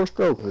agree. Or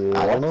stroke.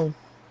 I don't know.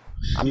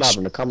 I'm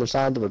having the common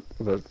signs of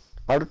a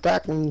heart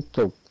attack and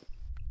stroke.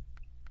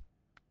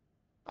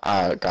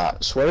 I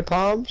got sweaty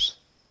palms.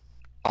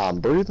 I'm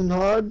breathing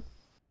hard.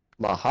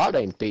 My heart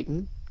ain't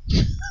beating.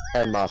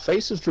 And my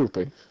face is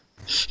droopy.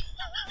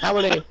 How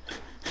many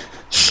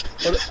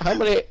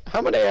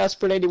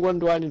aspirin 81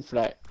 do I need for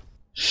that?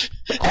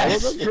 All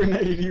of them? Aspirin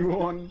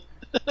 81.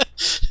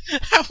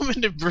 How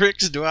many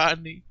bricks do I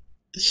need?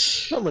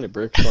 How many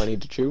bricks do I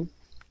need to chew?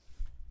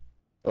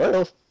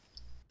 Well,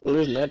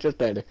 isn't that just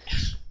dandy?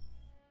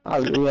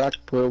 I do like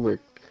 12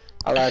 bricks.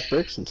 I like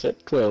bricks and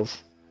set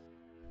 12.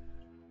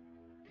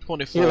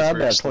 24 You're allowed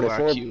to have bricks. 24.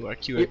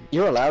 IQ.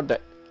 You're allowed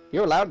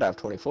to have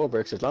 24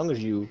 bricks as long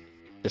as you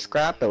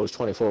describe those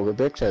 24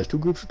 bricks as 2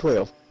 groups of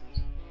 12.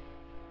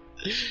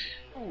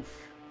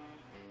 Oof.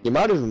 You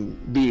might even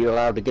be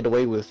allowed to get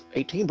away with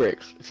 18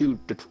 bricks if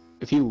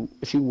you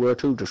were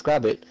to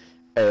describe it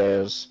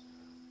as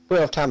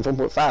 12 times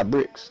 1.5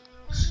 bricks.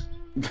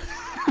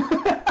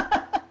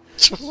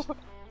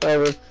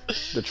 However,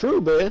 the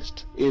true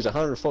best is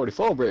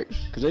 144 bricks,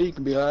 because then you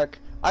can be like,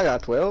 I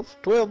got 12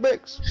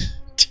 bricks.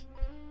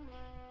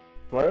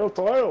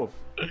 12.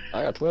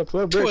 I got 12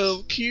 bricks.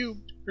 12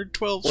 cubed. Or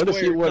 12 What squared.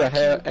 if you would have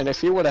not had, cubed. and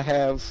if you would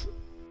have,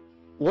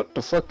 what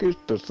the fuck is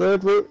the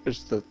third root?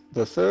 Is the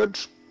third,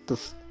 the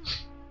third?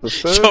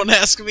 Don't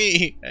ask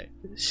me.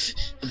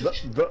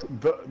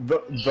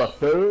 The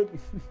third.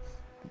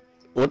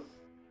 What?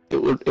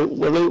 It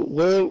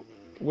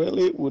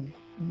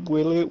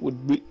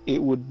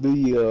would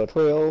be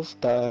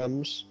 12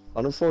 times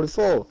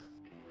 144,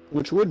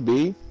 which would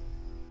be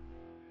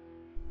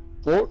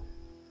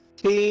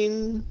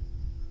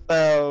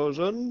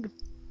 14,000.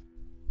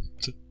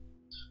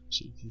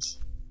 Jesus.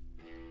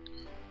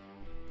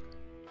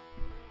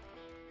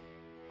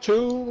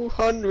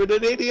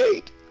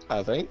 288,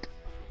 I think.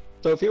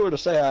 So if you were to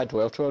say I had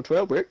 12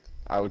 brick,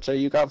 I would say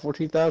you got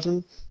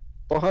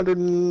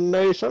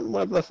 14,480 something,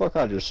 whatever the fuck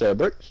I just said,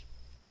 bricks.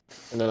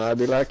 And then I'd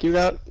be like, you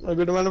got a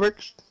good amount of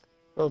bricks?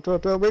 12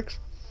 bricks?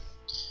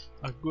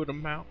 A good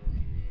amount.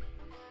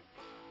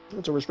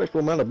 That's a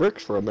respectable amount of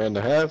bricks for a man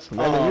to have. A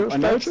man of your I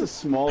know it's stature. a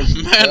small Man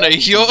detail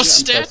of your that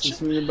stature?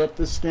 impresses me about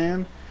this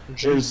game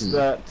is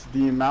that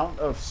the amount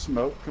of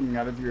smoke coming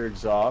out of your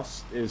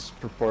exhaust is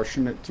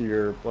proportionate to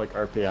your like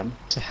RPM.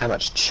 To how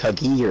much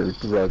chuggy you're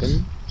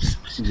rugging.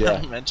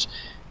 Yeah.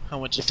 How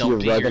much If you're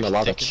dumpy rugging you're a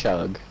lot of taking.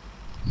 chug.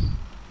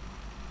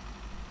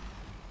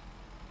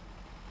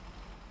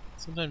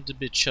 Sometimes a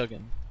bit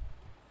chugging.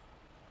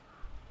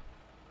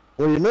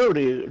 Well, you know,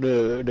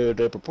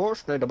 the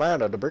proportionate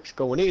amount of the bricks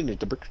going in is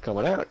the bricks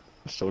coming out.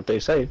 That's what they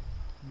say.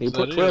 You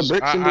put That 12 is.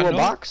 bricks into I a know.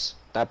 box,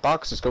 that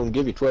box is going to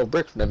give you 12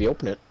 bricks whenever you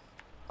open it.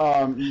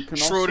 You can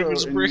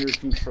Schrodinger's also, in brick. your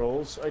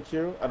controls,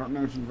 IQ, I don't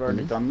know if you've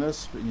already done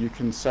this, but you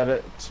can set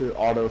it to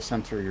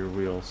auto-center your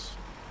wheels.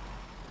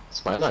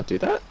 So why not do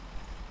that?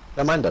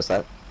 No, mine does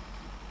that.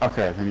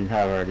 Okay, then you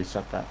have already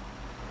set that.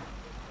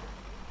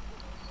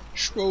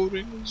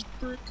 Schrodinger's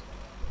brick.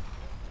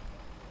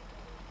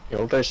 You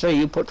know what they say,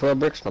 you put 12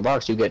 bricks in a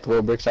box, you get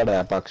 12 bricks out of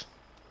that box.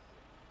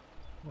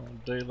 On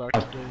a day like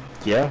today.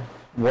 Yeah.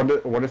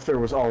 What if there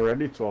was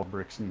already 12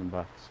 bricks in the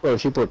box? Well,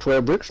 if you put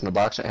 12 bricks in a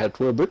box that had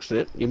 12 bricks in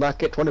it, you might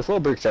get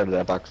 24 bricks out of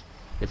that box.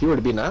 If you were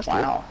to be nice to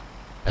it Wow.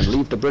 and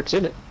leave the bricks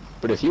in it.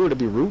 But if you were to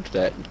be rude to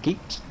that and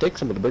take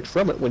some of the bricks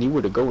from it, when you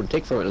were to go and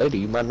take from it later,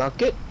 you might not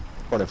get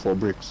 24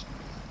 bricks.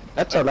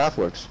 That's how life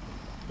works.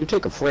 You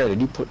take a friend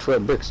and you put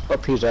 12 bricks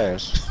up his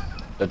ass.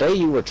 The day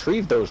you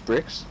retrieve those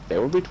bricks,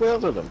 there will be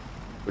 12 of them.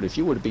 But if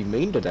you were to be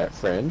mean to that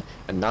friend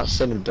and not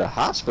send him to the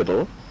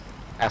hospital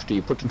after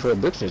you put the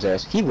 12 bricks in his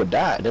ass, he would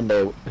die, and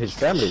then his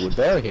family would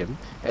bury him,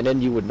 and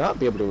then you would not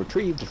be able to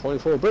retrieve the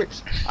 24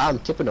 bricks. I'm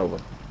tipping over.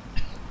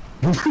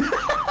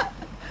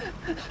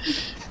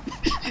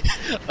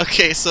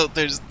 Okay, so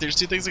there's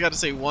two things I gotta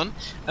say. One,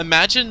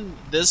 imagine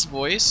this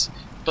voice,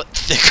 but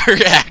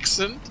thicker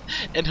accent,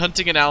 and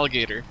hunting an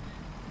alligator.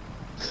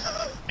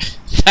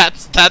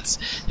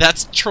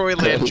 that's Troy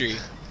Landry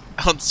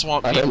on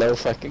Swamp I Meat. don't know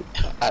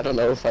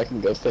if I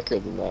can go thicker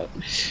than that.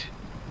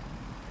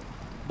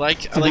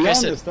 Like To be I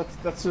said,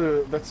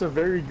 honest, that's a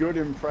very good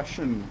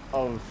impression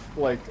of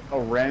like a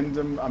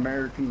random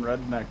American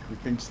redneck who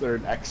thinks they're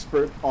an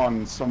expert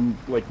on some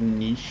like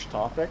niche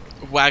topic.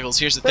 Waggles.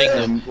 Here's the thing,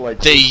 though. And, like,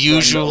 They just trying to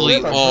usually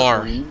overcome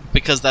are, it.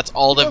 because that's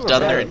all they've Never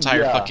done their heard,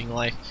 entire yeah. fucking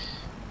life. You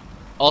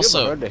ever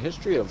Also, heard the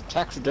history of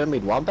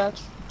taxidermied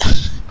wombats?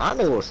 I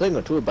know a thing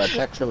or two about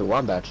taxidermied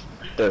wombats.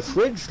 The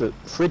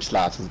fridge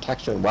life of a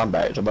taxidermied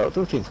wombat is about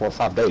 13, 4,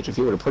 5 days if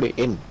you were to put it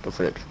in the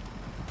fridge.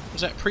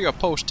 is that pre or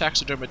post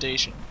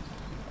taxidermidation?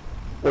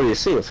 Well, you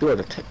see, if you were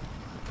to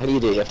how do you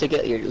do? You have to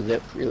get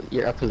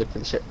your upper lip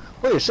and shit.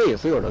 Well, you see,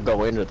 if you were to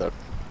go into the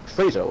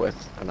freezer with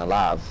an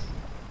alive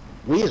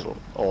weasel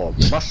or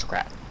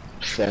muskrat,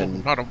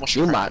 then Not a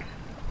muskrat.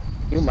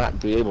 you might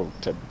be able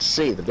to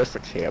see the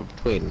difference here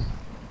between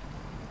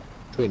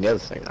the other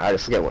thing. I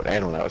forget what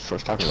animal I was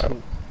first talking about.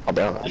 I'll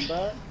be honest.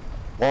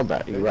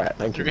 Wombat, you're right.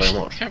 Thank you very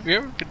much. Have you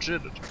ever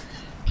considered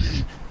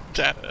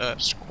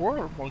that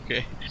squirrel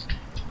monkey?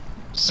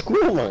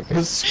 Squirrel monkey.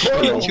 The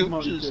squirrel You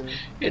monkey. just- You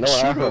It's know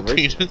what I pseudo heard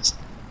recently? penis.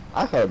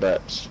 I heard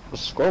that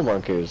squirrel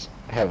monkeys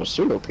have a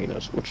pseudo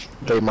penis, which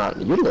they might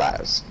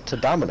utilize to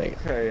dominate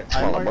Okay, I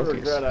smaller might monkeys.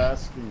 regret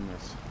asking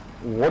this.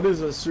 What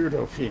is a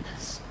pseudo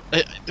penis?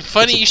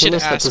 Funny you It's a should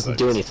penis that ask. doesn't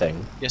do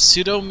anything. Yeah,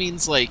 pseudo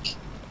means like,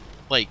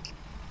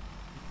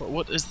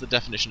 what is the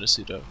definition of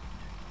pseudo?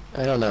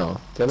 I don't know.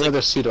 The only Like,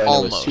 other pseudo I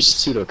know is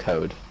almost.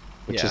 pseudocode,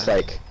 which is Yeah.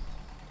 like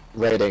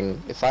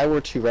writing. If I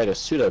were to write a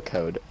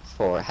pseudocode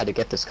for how to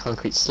get this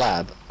concrete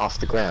slab off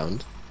the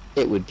ground,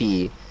 it would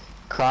be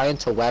cry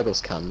until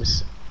Waggles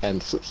comes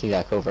and flips me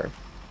back over,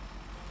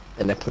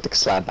 and then put the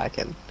slab back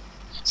in.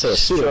 So a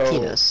pseudo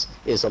penis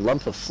is a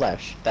lump of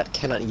flesh that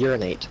cannot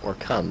urinate or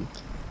come,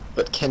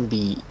 but can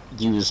be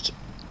used.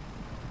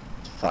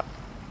 Fuck.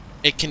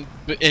 It can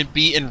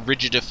be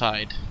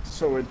enrigidified,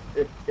 So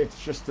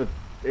it's just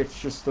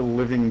a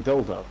living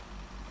dildo.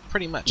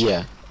 pretty much.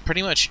 Yeah.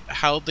 Pretty much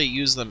how they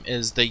use them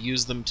is they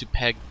use them to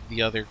peg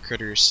the other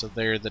critters, so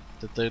they're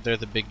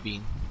the big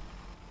bean.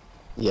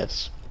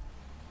 Yes.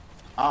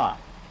 Ah.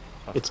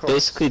 of It's course.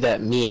 basically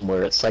that meme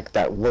where it's like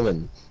that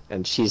woman,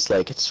 and she's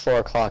like, it's 4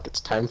 o'clock, it's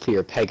time for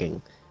your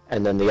pegging,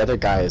 and then the other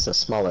guy is a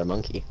smaller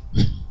monkey.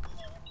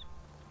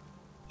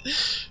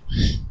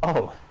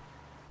 Oh.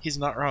 He's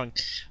not wrong.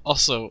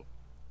 Also,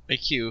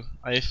 IQ,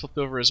 I flipped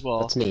over as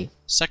well. That's me.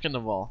 Second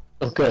of all,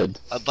 Oh, good.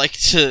 I'd like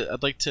to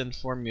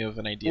inform you of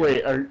an idea.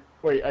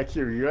 Wait,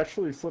 IQ, you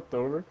actually flipped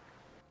over?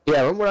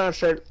 Yeah, remember when I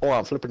said, oh,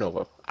 I'm flipping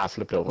over? I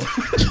flipped over.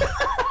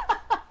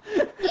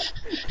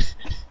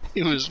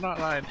 He was not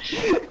lying.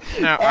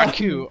 Now,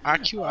 IQ,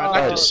 I'd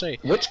like to say,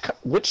 Which,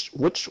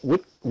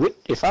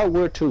 if I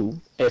were to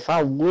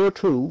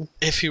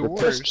if you were,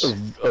 request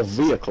a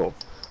vehicle,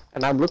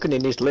 and I'm looking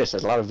in this list,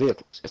 there's a lot of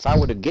vehicles. If I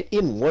were to get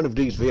in one of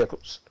these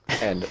vehicles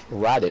and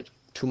ride it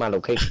to my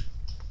location,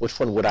 which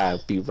one would I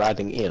be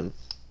riding in?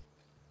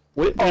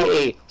 Would it be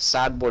a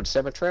sideboard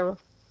semi-trailer?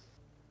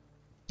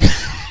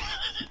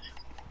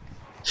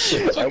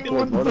 It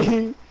would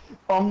be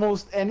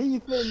almost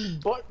anything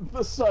but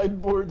the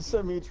sideboard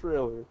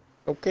semi-trailer.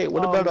 Okay,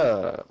 what about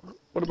a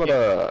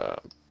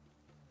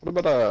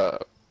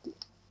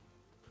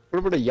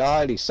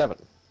Yaw 87?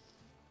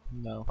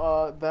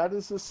 no. That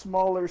is a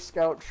smaller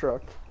scout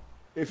truck.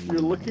 If you're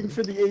looking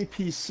for the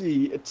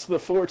APC, it's the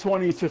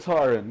 420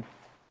 Tataran.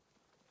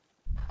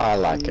 I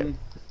like it.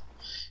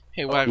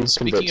 Hey, Wagon,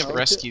 speaking of Okay,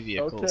 rescue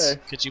vehicles,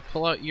 okay. could you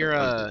pull out your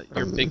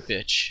big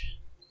bitch?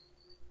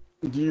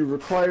 Do you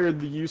require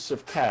the use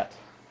of cat?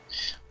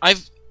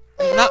 I've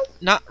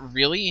not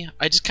really.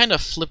 I just kind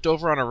of flipped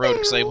over on a road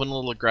because I went a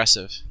little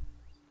aggressive.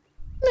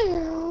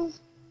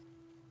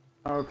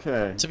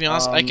 Okay. To be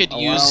honest, I could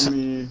allow use.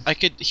 me- I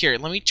could here.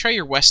 Let me try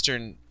your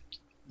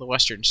the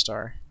Western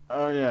Star.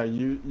 Oh yeah,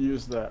 you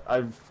use that.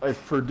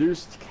 I've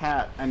produced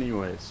cat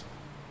anyways,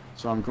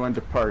 so I'm going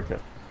to park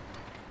it.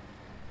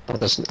 Oh,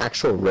 there's an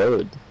actual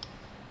road.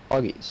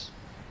 Buggies.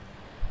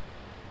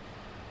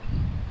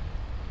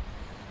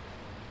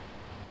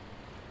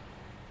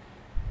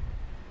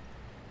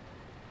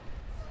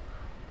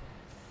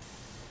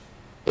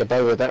 Yeah, by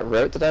the way, that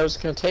route that I was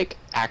gonna take,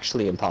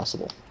 actually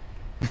impossible.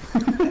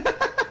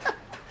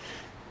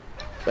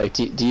 Like,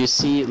 do you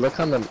see? Look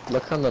on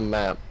the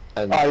map,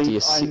 and do you I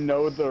see?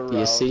 know the route. Do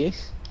you see?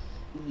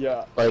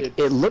 Yeah. Like,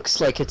 it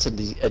looks like it's a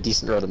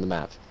decent road on the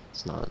map.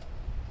 It's not.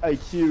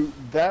 IQ,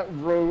 that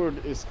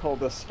road is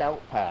called a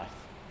scout path.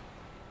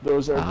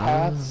 Those are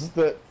paths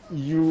that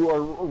you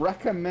are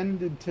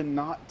recommended to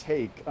not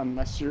take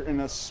unless you're in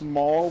a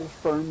small,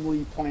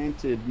 firmly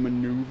planted,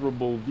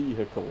 maneuverable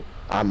vehicle.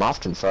 I'm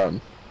often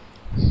firm.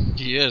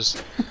 He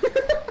is.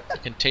 I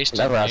can taste it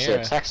in the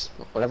air.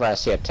 Whenever I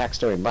see a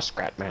taxidermy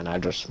muskrat, man,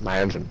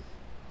 my engine.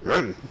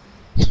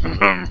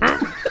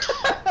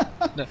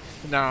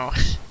 Now,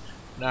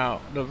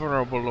 the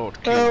venerable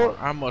Lord King, Well,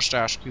 I must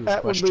ask you a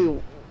That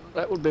question.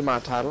 would be my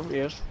title,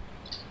 yes.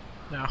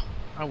 Now,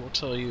 I will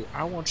tell you.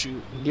 I want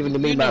you. Given to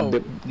me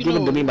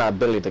my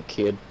ability to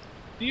kid.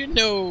 You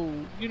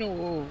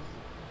know,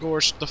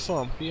 Gorst the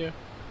Fump, yeah?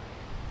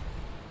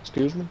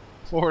 Excuse me?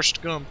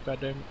 Forrest Gump,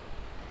 goddammit.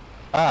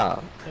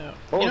 Ah, Yeah.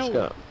 Forrest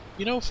Gump.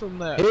 You know from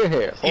that. Here,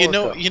 here. Forrest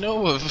Gump. You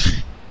know of,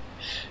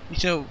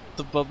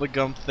 the Bubba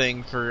Gump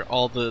thing for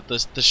all the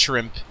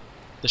shrimp,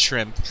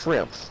 Shrimp.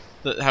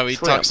 how he Shrimp.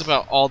 talks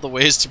about all the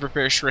ways to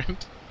prepare shrimp.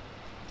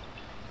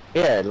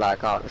 Yeah, like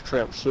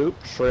shrimp soup,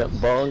 shrimp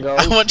bongo.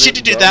 I want you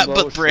to do that,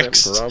 but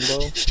bricks.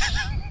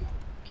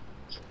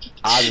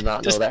 I do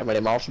not know that many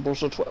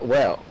multiples of 12.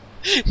 Well,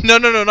 No,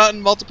 not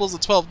in multiples of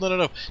 12.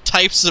 No.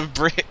 Types of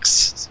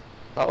bricks.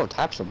 oh,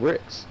 types of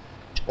bricks.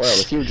 Well,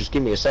 if you would just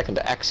give me a second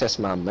to access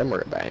my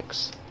memory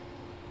banks.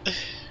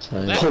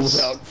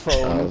 Pulls out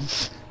phone.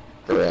 Of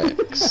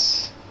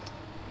bricks.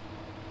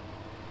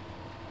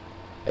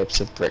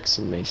 Types of bricks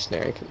and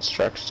masonry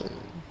construction.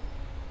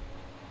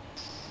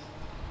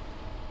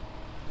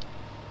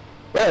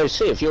 Well, you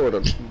see, if you were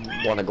to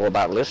want to go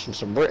about listing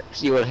some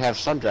bricks, you would have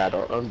sun-dried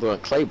or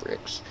unburnt clay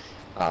bricks,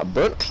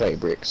 burnt clay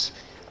bricks,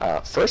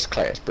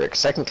 first-class bricks,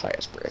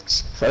 second-class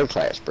bricks,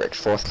 third-class bricks,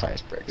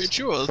 fourth-class bricks, Bitch,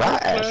 you a fly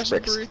third-class ash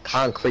bricks, brick?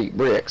 concrete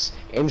bricks,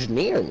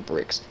 engineering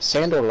bricks,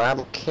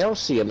 sandalwood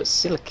calcium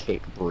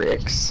silicate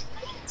bricks,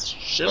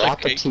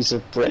 properties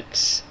of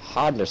bricks,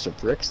 hardness of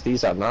bricks.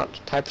 These are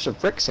not types of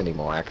bricks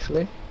anymore,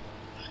 actually.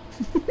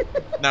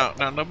 Now,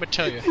 let me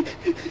tell you.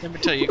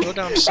 You go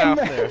down south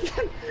there.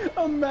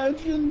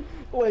 Imagine,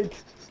 like,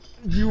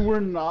 you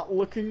were not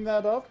looking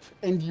that up,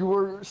 and you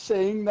were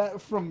saying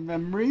that from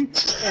memory,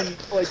 and,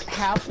 like,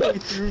 halfway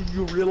through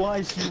you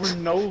realize you were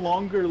no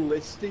longer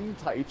listing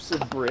types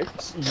of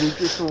bricks, you're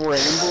just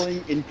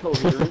rambling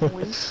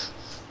incoherently,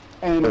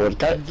 and Well, you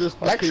just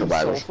lecture became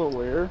writers.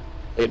 self-aware.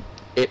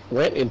 It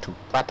went into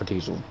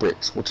properties of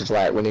bricks, which is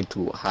why it went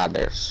into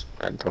hardness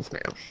and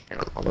toughness and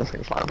other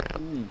things like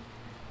that.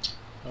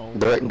 Oh,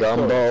 Brick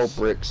gumbo, course.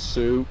 brick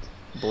soup,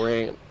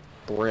 brimp,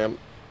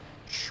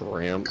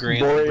 shrimp.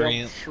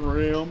 Grant.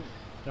 Shrimp.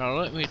 Now,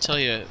 let me tell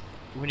you.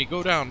 When you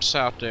go down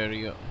south there to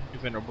your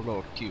venerable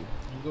Lord Q, you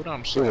go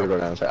down You wanna south. go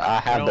down south? I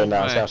have No been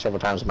down way. south several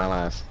times in my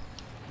life.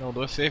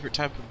 The favorite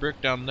type of brick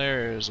down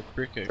there is a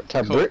brick of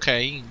type of brick?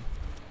 cocaine.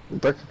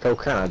 Brick of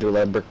cocaine. I do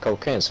love brick of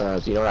cocaine. So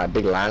you know that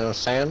big line of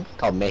sand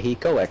called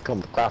Mexico? That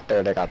comes across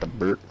there. They got the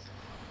brick.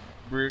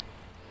 Brick.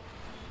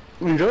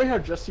 Enjoy how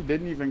Jesse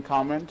didn't even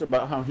comment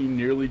about how he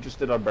nearly just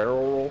did a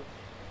barrel roll.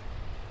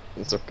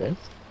 It's okay.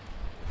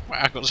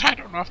 Well, 'cause I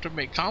don't have to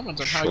make comments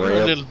on how you're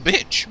a Shrimp. little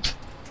bitch.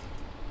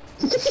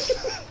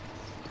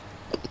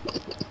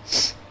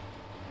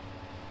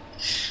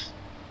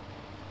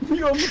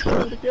 You almost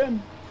did it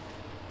again.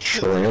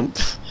 Shrimp.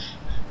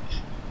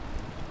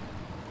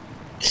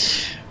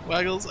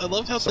 Waggles, I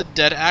love how the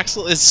dead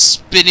axle is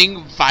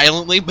spinning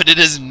violently, but it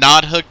is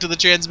not hooked to the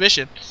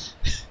transmission.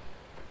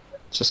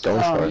 Just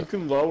going for You it.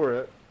 can lower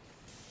it.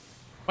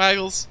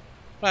 Waggles,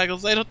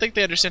 Waggles, I don't think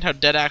they understand how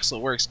dead axle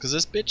works, because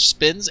this bitch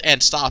spins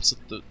and stops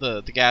with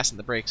the gas and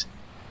the brakes.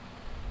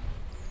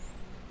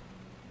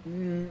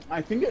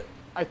 I think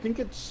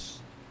it's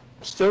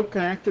still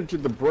connected to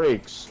the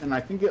brakes, and I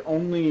think it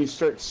only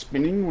starts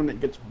spinning when it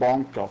gets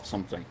bonked off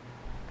something.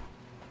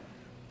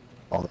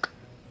 Bonk.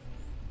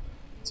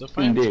 So if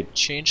I Indeed.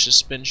 change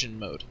suspension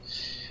mode,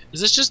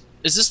 is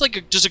this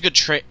like just a good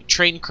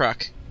train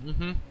cruck?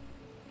 Mm-hmm.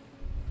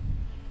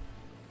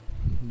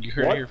 You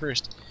heard it What? here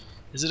first.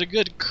 Is it a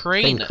good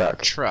crane Train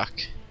cruck. truck?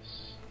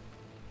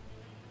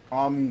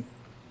 I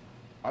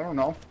don't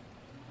know.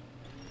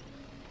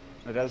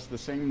 It has the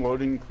same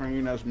loading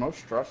crane as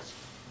most trucks.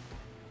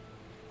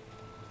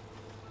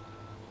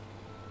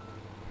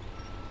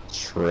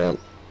 Shrimp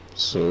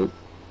soup.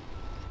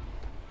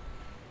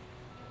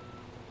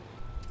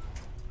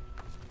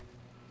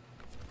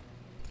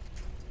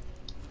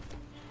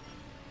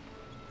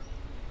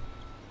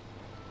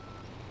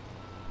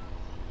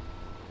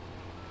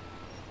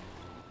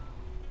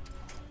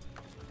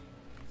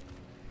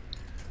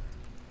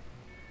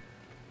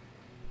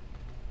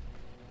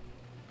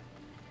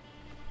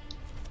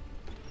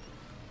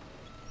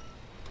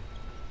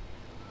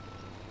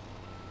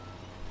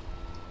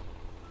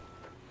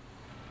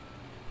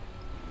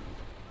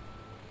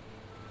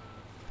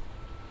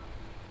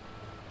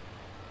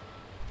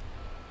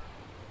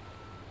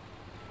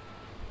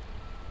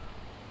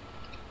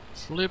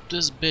 Flip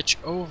this bitch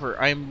over.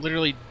 I'm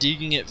literally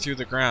digging it through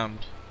the ground.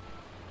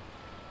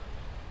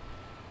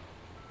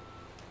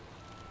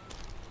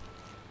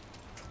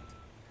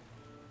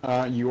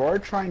 You are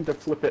trying to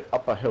flip it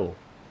up a hill.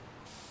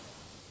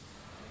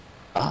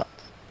 Up.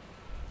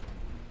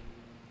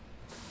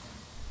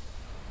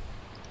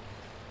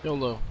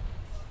 YOLO.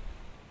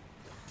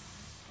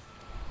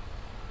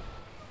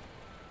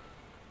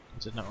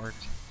 It did not work.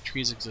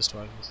 Trees exist,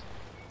 Waggles.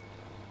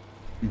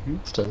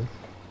 Still.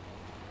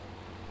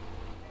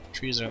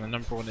 Trees are the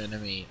 #1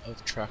 enemy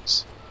of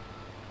trucks.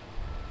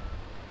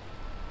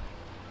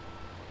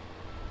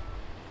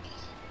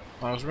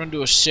 I was gonna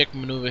do a sick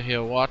maneuver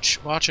here. Watch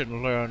it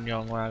and learn,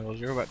 young Waggles.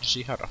 You're about to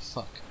see how to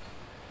fuck.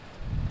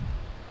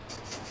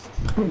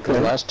 The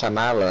last time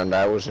I learned,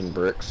 I was in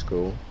brick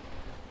school.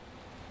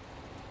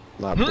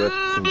 My brick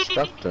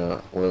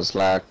instructor was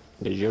like,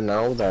 "Did you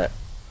know that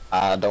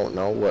I don't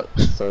know what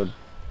third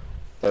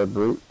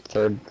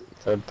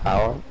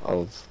power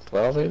of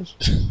 12 is?"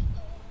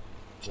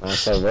 I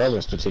said, "Well,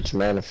 Mr. Teacher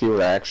Man, if you were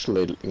to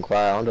actually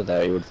inquire onto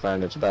that, you would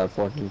find it's about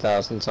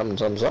 14,000 something.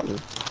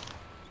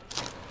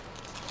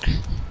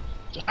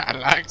 I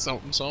like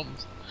something.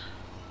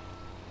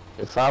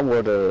 If I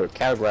were to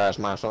categorize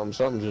my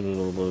something into a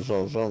little bit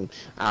of something,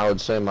 I would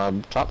say my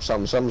top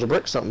something's a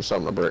brick,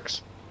 something a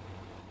bricks."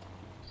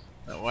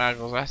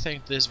 Waggles, I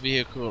think this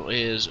vehicle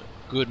is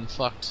good and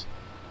fucked.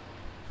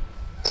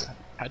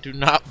 I do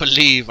not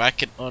believe I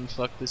can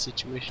unfuck this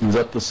situation. Is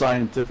that the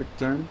scientific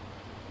term?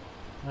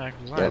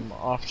 Waggles, I'm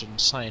often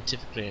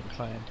scientifically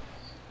inclined.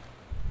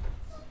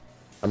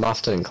 I'm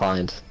often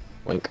inclined.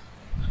 Wink.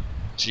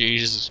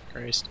 Jesus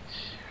Christ.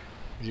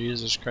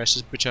 Jesus Christ,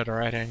 this bitch had a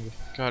right angle.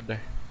 God damn.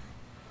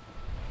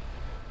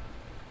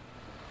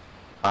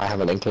 I have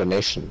an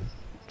inclination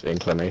to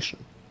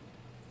inclination.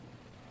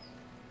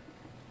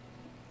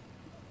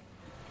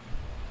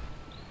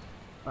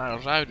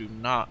 Miles, I do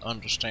not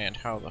understand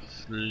how the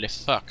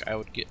fuck I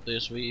would get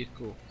this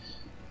vehicle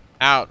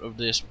out of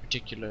this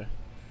particular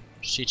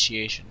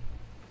situation.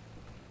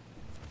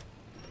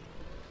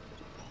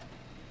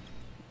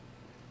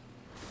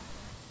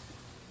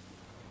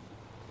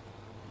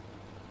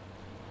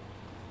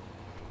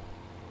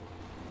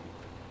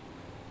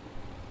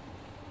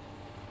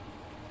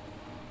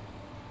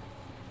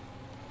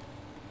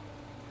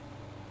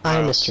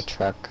 Hi, Miles. Mr.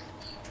 Truck.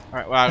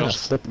 Alright, I Waggles.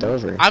 just flipped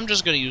over. I'm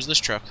just gonna use this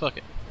truck, fuck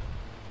it.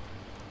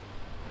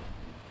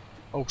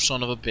 Oh,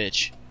 son of a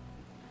bitch.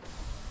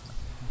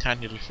 I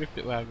nearly flipped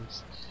it,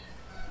 Waggles.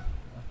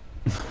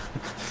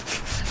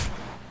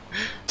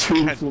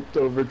 Two God. flipped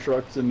over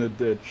trucks in a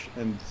ditch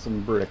and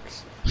some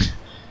bricks.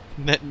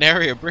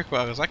 Nary a brick,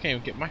 Waggles. I can't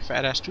even get my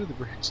fat ass to the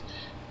bricks.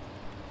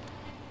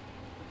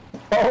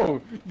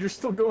 Oh, you're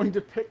still going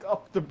to pick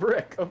up the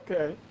brick,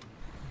 okay.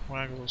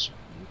 Waggles,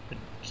 you can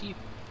keep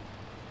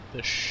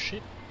the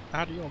shit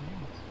out of your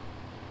mouth.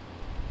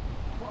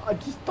 Well, I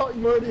just thought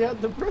you already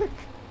had the brick.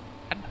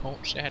 I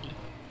don't, sadly.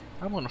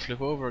 I'm gonna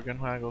flip over again,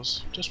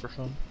 Waggles, just for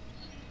fun.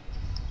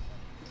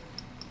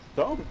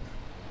 Don't.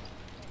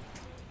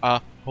 Oh,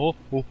 oh,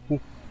 oh,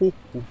 oh, oh,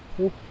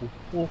 oh,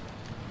 oh.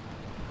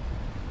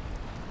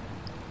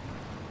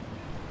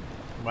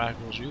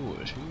 Waggles, if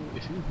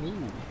you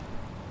knew,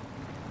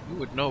 you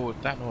would know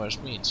what that noise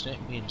means.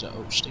 That means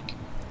oh, stinking.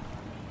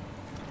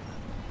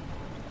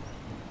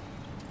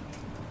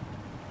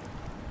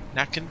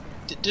 Now,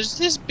 does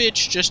this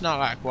bitch just not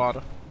like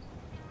water?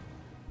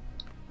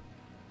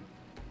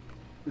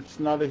 It's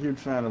not a huge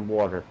fan of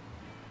water.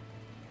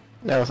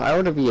 Now, if I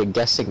were to be a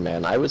guessing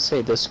man, I would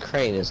say this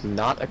crane is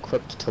not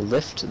equipped to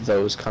lift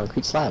those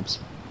concrete slabs.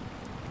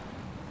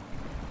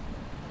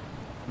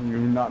 You're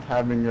not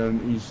having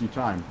an easy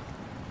time.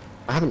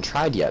 I haven't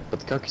tried yet, but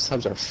the concrete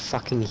slabs are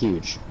fucking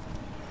huge.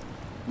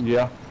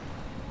 Yeah.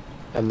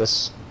 And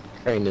this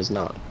crane is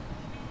not.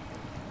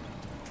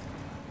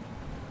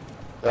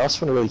 They're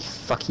also in a really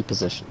fucky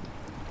position.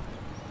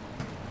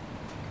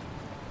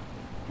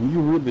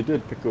 You really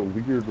did pick a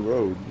weird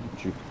road,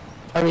 didn't you?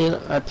 I mean,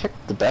 I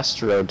picked the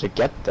best road to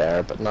get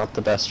there, but not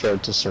the best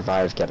road to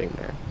survive getting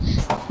there.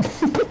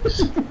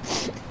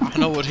 I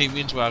know what he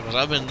means, because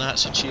I've been in that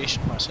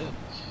situation myself.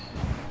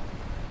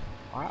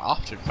 I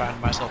often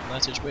find myself in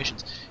that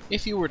situations.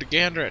 If you were to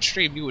gander at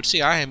stream, you would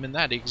see I am in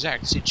that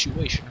exact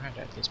situation right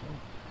at this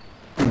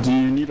moment. Do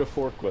you need a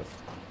forklift?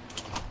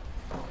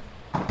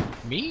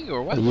 Me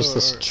or what? I use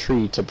this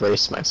tree to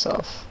brace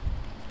myself.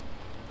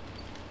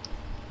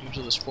 Use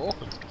this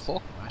forklift to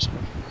fork myself.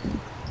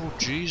 Oh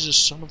Jesus,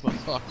 son of a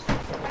fuck.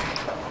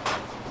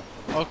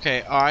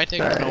 Okay, I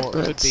think I know what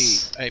could be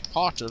a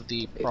part of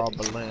the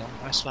problem.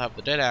 I still have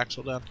the dead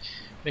axle down,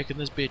 making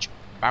this bitch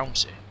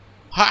bouncy.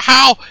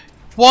 How?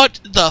 What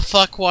the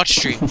fuck? Watch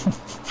stream.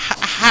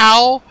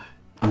 How?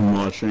 I'm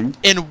watching.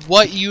 In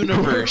what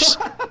universe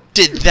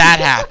did that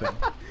happen?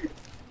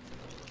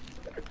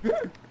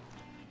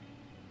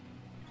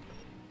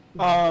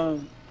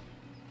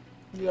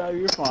 Yeah,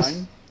 you're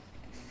fine.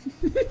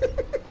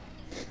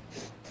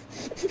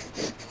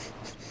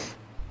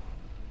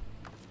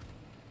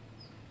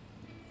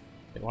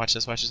 Hey, watch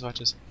this, watch this, watch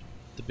this.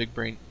 The big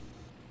brain.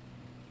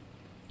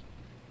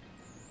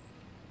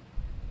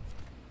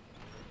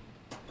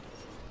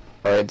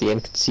 Alright, the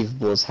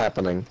inconceivable is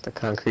happening. The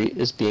concrete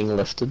is being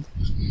lifted.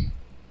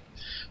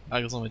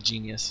 I guess I'm a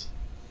genius.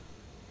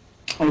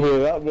 Okay,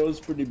 that was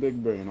pretty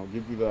big brain, I'll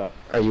give you that.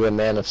 Are you a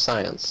man of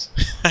science?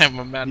 I'm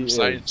a man He of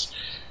science.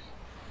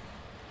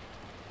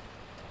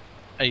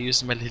 I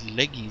used my little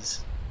leggies.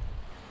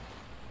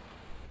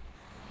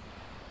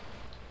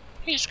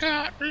 He's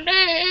got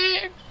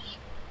legs!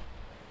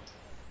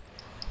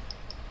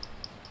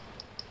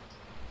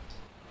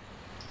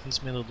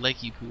 He's my little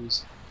leggy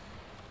poos.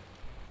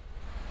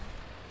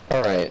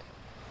 Alright.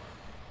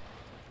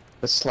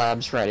 The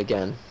slab's right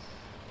again.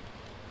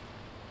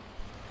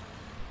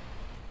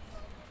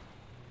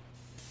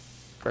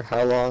 For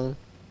how long?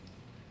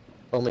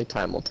 Only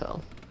time will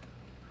tell.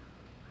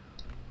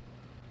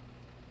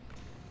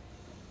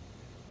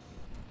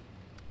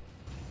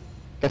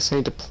 Guess I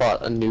need to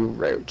plot a new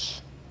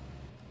route.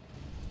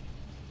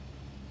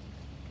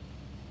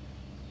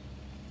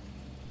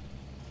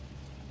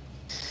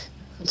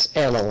 Let's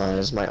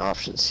analyze my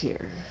options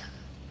here.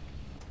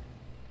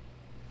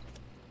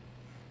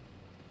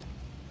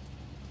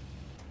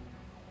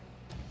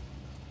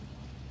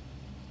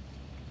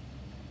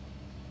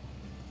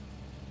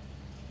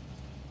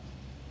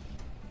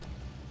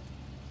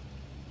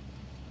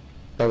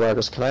 Now,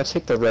 Vargas, can I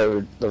take the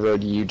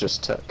road you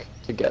just took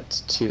to get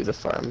to the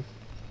farm?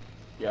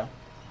 Yeah.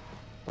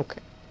 Okay.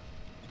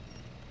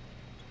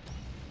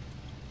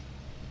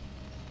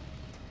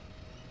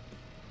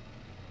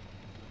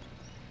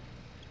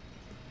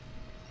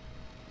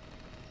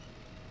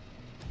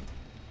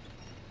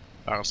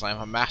 Because I'm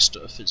a master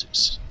of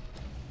physics.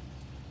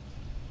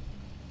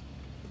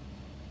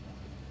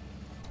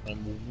 I'm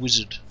a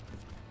wizard.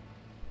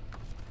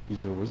 He's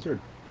a wizard.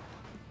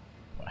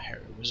 My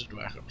hairy wizard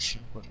wackles.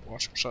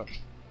 Watch himself.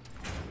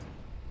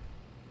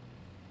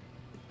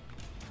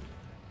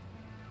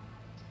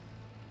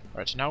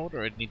 Right, now where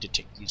do I need to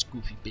take these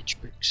goofy bitch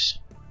bricks?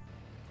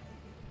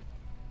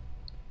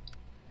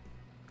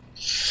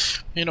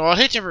 You know, I'll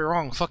hit every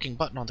wrong fucking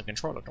button on the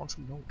controller, don't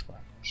you know it,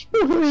 wackles?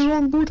 Oh,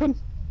 wrong button.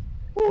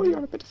 Oh,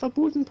 you're a bit of a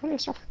button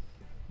presser.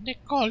 They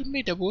call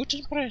me the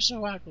button presser,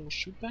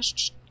 wackles. You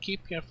best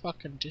keep your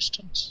fucking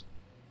distance.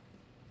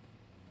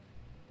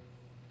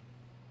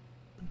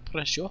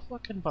 Press your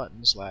fucking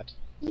buttons, lad.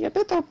 You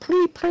better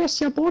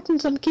pre-press your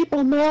buttons and keep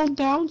them held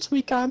down so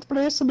he can't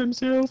press them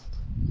himself.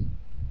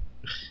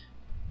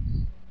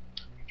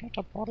 Not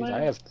a problem.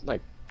 I have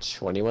like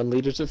 21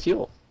 liters of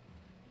fuel.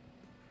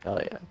 Hell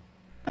yeah.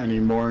 Any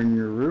more in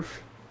your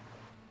roof?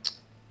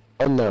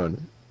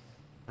 Unknown.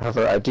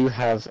 However, I do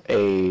have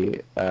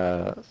a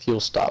fuel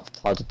stop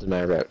plotted in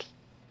my route.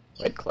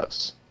 Quite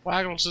close.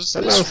 Waggles, is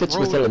I don't know this if it's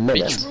road within a a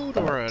minute, bitch road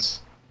or a but-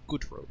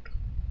 good road?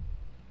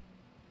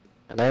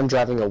 And I am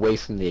driving away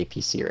from the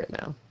APC right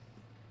now.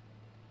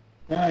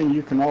 Yeah,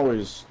 you can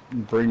always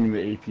bring the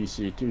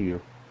APC to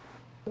you.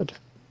 Good.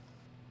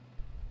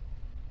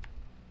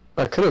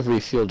 I could have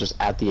refueled just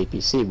at the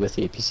APC with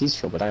the APC's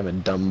fuel, but I'm a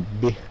dumb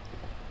b.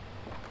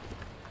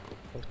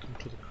 Welcome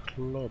to the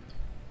club.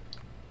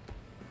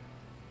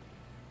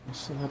 I'm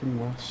still heading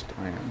west?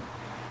 I am.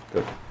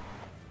 Good.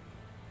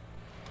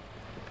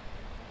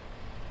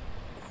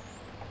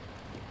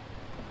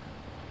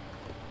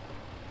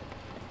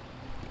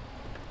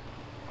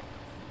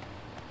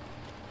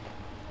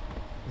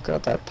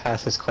 God, that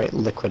path is quite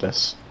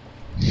liquidous.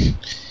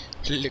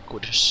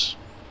 Liquidus.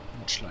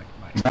 Much like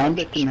my And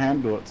it can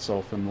handle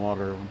itself in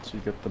water once you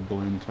get the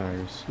balloon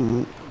tires.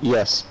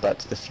 Yes, but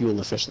the fuel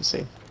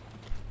efficiency.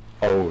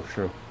 Oh,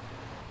 sure.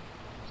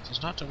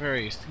 It's not a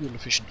very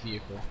fuel-efficient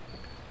vehicle.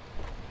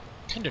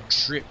 Kind of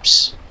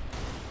drips.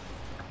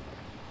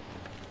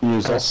 He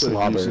is Oh, also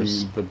slobbers.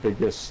 using the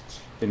biggest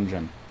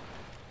engine.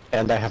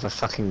 And I have a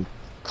fucking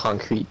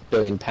concrete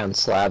billion-pound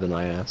slab in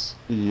my ass.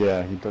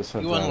 Yeah, he does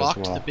have You that unlocked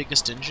as well. the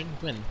biggest engine?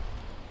 When?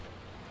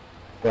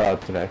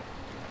 Today.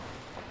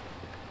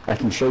 I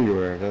can show you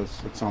where it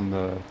is. It's on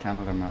the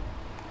Canada map.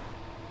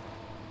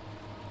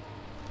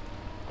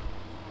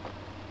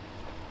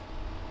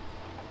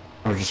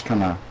 I was just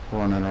kind of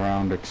running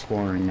around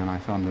exploring and I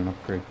found an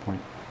upgrade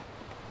point.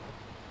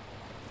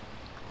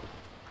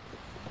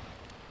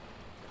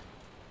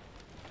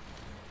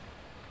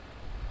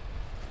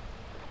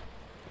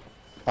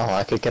 Oh,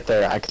 I could get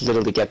there. I could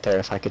literally get there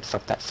if I could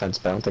fuck that fence,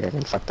 but I don't think I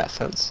can fuck that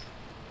fence.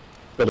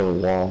 Bit of a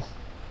wall.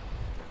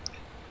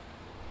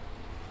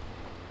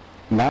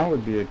 Now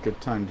would be a good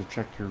time to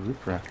check your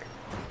roof rack.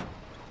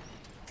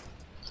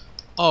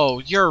 Oh,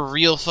 you're a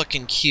real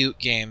fucking cute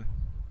game.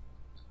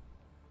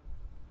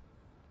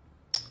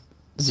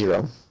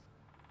 0.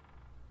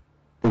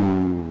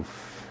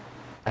 Oof.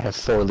 I have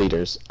 4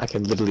 liters. I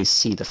can literally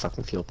see the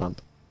fucking fuel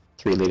pump.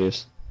 3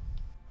 liters.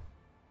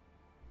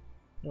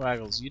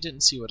 Waggles, you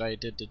didn't see what I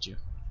did you?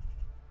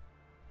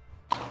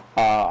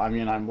 I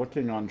mean, I'm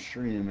looking on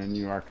stream and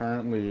you are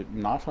currently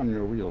not on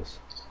your wheels.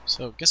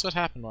 So, guess what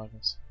happened,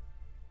 Waggles?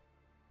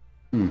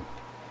 Hmm.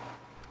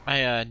 I,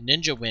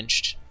 ninja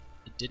winched.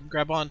 It didn't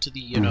grab onto the,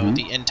 you know,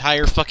 the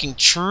entire fucking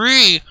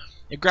tree!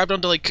 It grabbed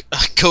onto, like, a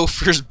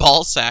gopher's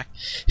ball sack,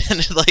 and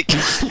it, like,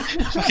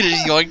 fucking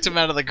yoinked him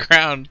out of the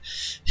ground.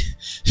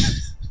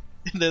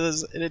 And there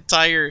was an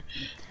entire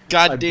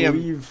goddamn I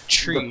believe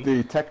tree. that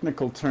the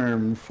technical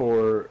term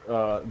for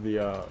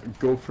the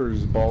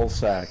gopher's ball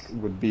sack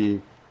would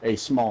be a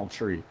small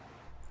tree,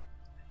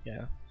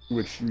 Yeah.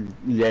 which you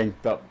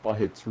yanked up by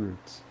its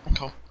roots.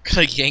 Oh,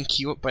 gonna yank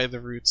you up by the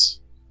roots.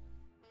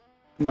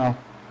 No.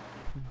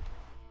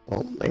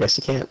 Well, I guess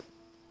you can't.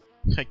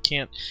 I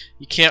can't.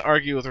 You can't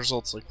argue with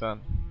results like that.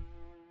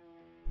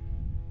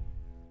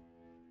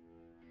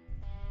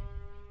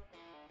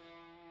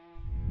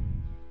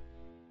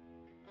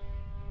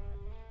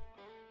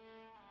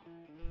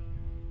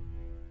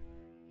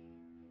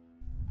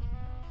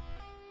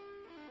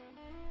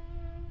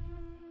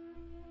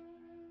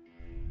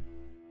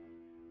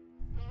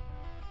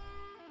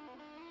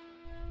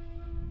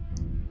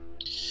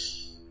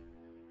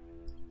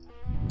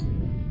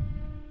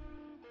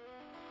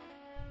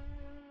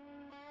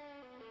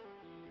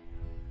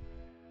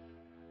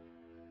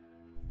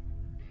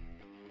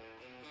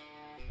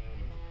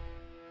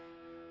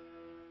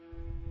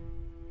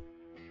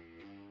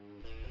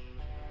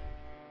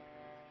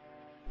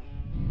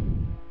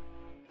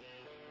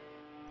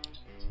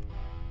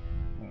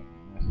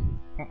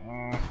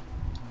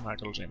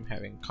 Michael, I'm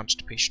having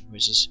constipation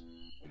noises.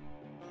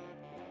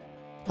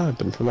 Oh, I've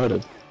been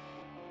promoted.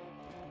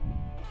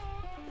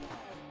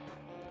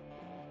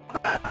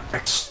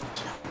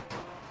 Excellent.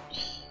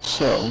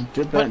 So,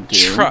 did What that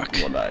do truck?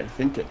 what I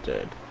think it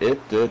did?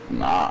 It did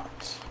not.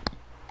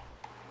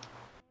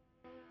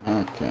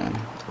 Okay,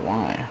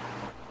 why?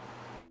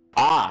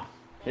 Ah,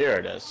 here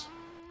it is.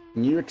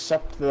 Can you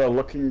accept the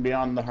Looking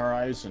Beyond the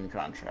Horizon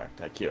contract?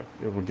 Thank you.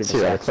 It will give us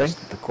Theoretically. access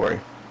to the quarry.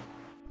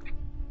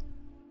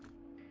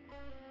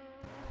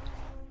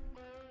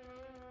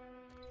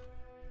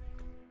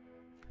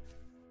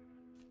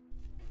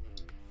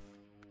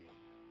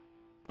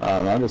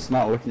 That is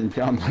not Looking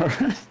Beyond the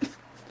Horizon.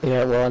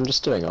 Yeah, well, I'm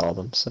just doing all of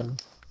them, so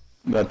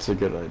That's a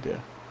good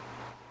idea.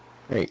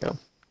 there you go.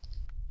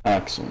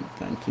 Excellent,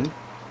 thank you.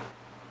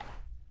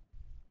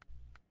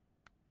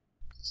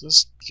 Does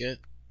this get...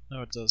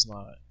 No, it does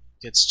not.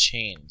 It gets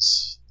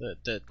chains. I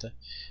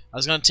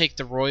was gonna take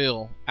the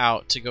Royal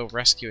out to go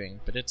rescuing,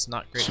 but it's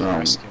not great for So-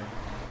 rescuing.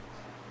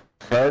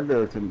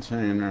 Cargo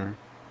container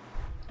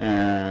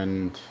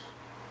and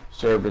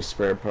service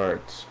spare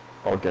parts.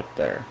 I'll get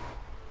there.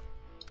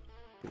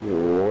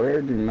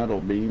 Where do metal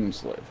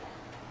beams live?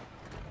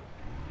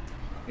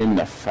 In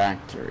the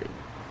factory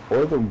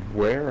or the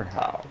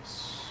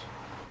warehouse?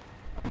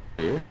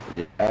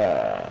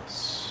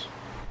 Yes.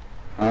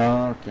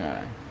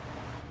 Okay.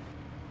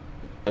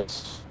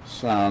 This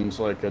sounds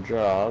like a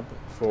job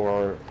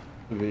for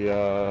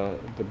the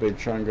Big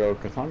Chungo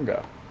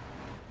Kathunga.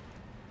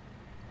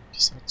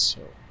 Guess that's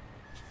so...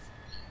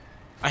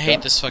 I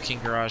hate this fucking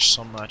garage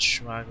so much,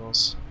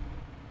 Waggles.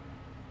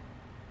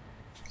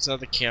 Is that how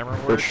the camera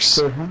Which works?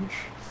 garage?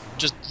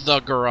 Just the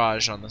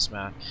garage on this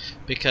map.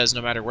 Because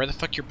no matter where the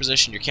fuck you're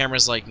positioned, your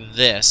camera's like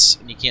this,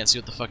 and you can't see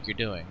what the fuck you're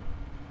doing.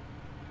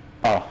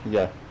 Oh,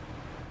 yeah.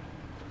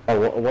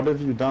 Oh, what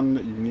have you done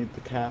that you need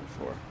the cat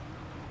for?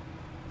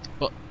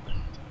 Well...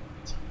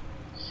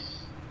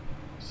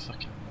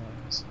 Fucking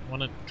morons. I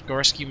wanna go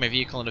rescue my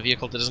vehicle in a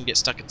vehicle that doesn't get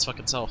stuck its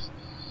fucking self.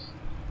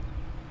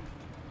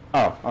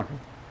 Oh, okay.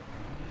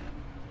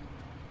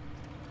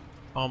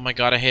 Oh my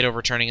god, I hate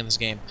overturning in this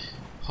game.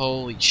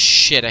 Holy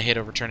shit, I hate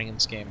overturning in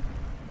this game.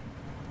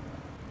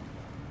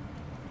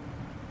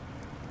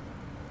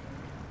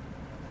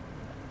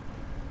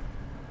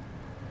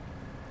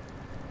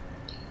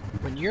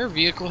 When your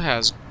vehicle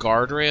has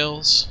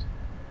guardrails,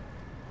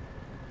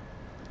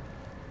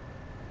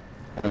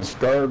 There's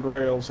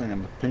guardrails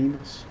and a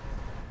penis.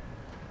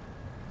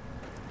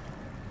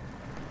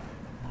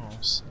 oh,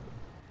 so,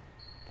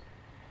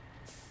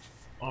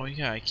 oh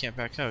yeah, I can't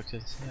back out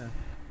because yeah.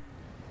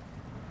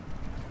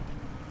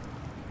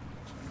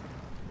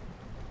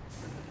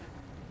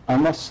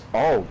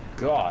 Oh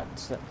god,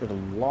 that did a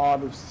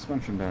lot of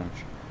suspension damage.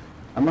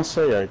 I must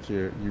say,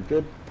 IQ, you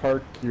did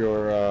park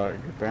your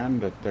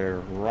bandit there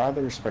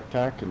rather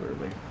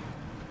spectacularly.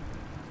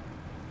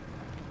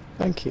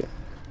 Thank you.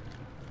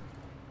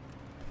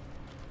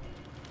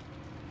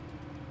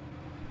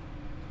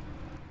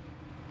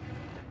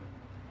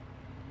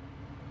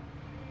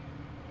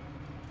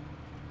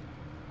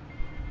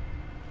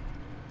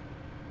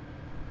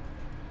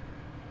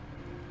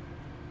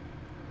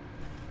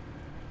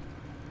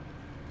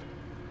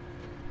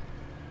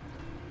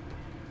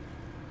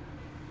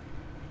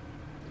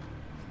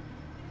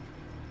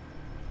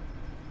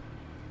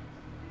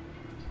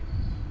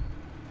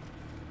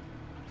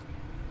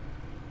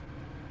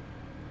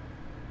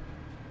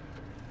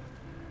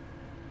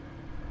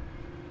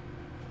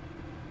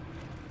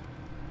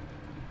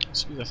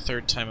 This will be the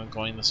third time I'm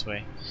going this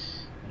way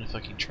in a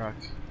fucking truck.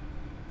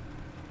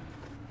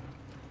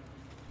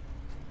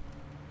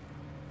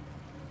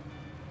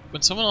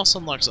 When someone else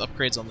unlocks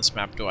upgrades on this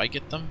map, do I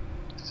get them?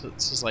 So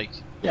this is like...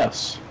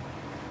 Yes.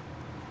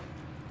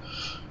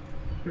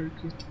 Very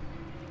good.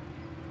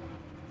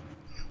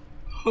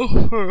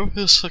 Oh,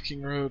 this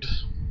fucking road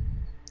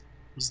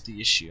was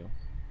the issue.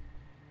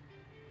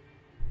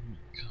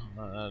 Oh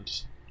my god.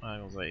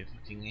 I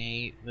fucking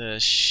hate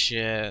this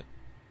shit.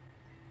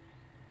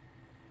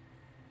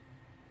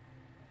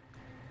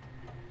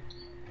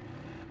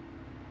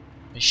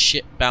 My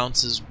shit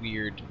bounces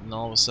weird, and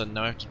all of a sudden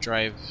now I have to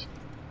drive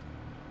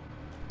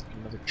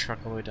another truck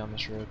all the way down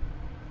this road.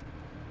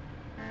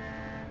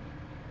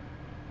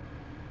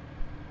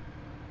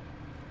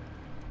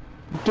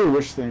 I do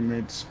wish they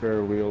made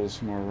spare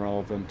wheels more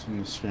relevant in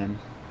this game.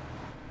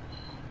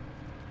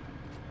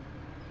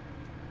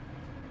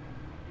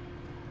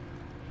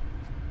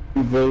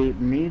 They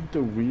made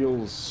the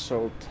wheels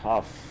so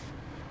tough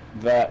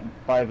that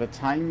by the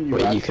time you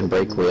Wait, you can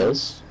break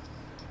wheels?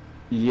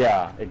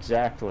 Yeah,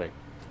 exactly.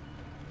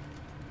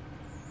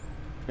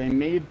 They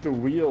made the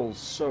wheels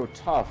so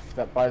tough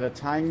that by the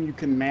time you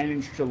can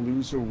manage to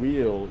lose a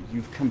wheel,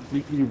 you've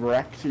completely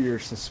wrecked your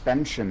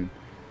suspension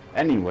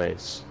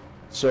anyways.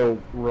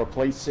 So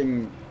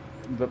replacing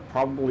the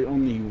probably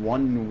only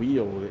one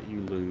wheel that you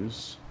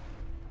lose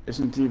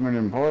isn't even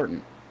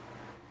important.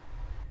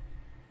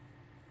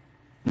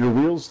 Your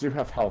wheels do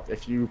have health.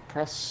 If you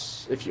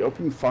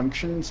open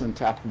functions and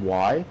tap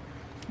Y,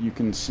 you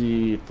can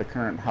see the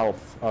current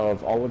health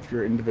of all of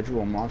your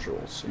individual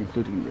modules,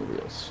 including your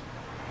wheels.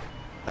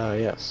 Oh,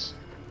 yes.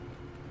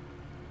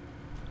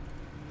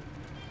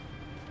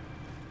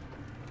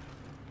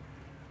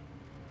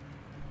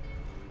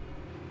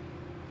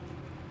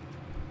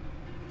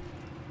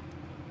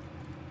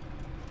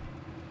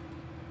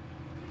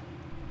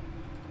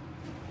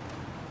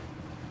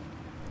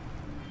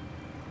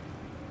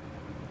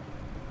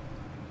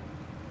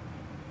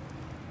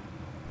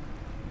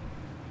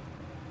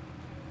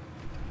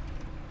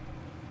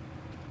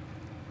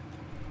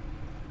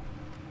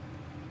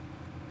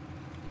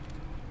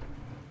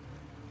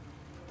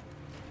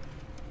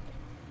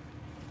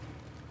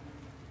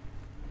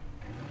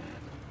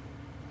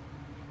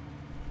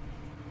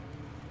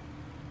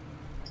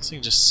 This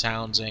thing just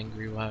sounds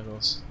angry,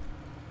 Waggles.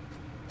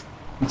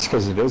 It's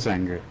because it is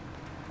angry.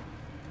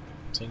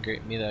 It's angry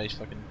at me that I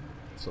fucking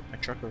flipped my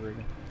truck over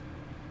again.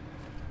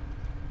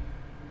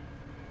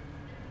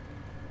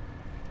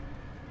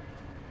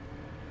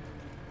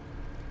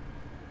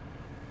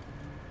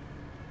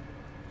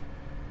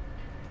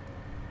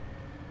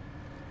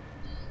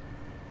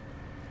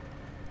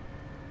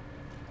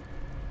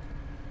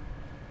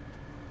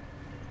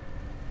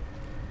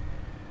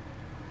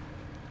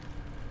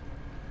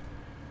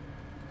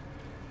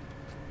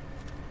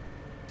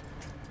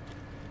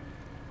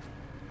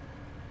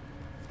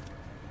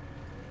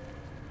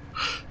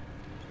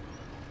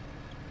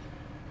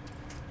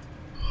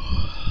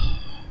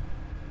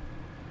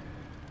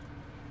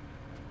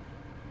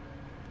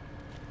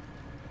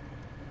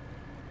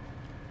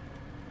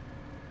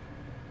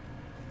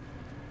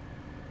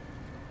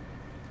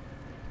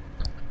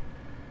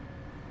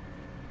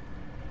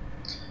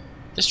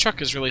 This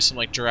truck is really some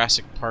like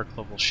Jurassic Park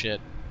level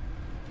shit.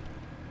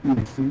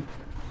 Mm-hmm.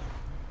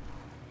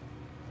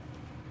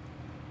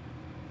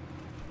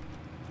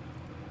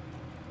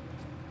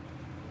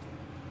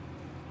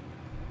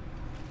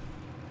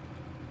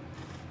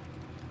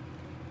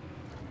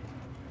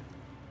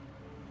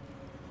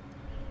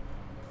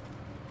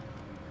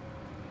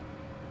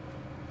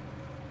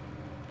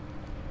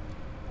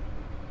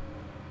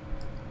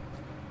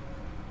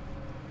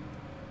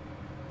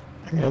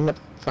 I'm gonna end up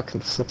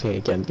fucking flipping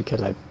again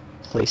because I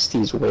placed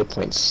these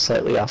waypoints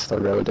slightly off the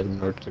road, and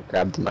in order to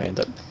grab them I end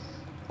up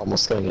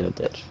almost going in a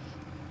ditch.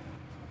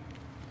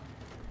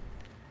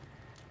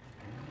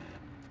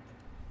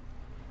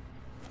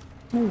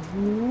 No!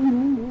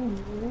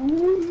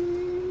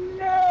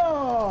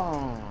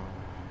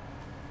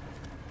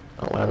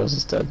 Oh, Lagos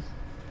is dead.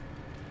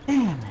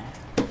 Damn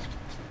it.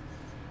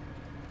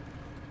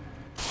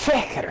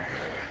 Ficker!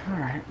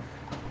 Alright.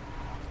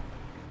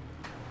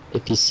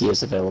 APC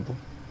is available.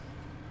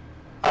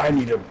 I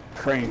need a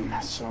crane,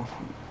 so...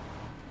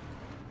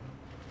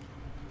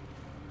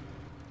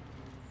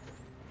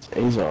 It's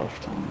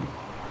Azov time.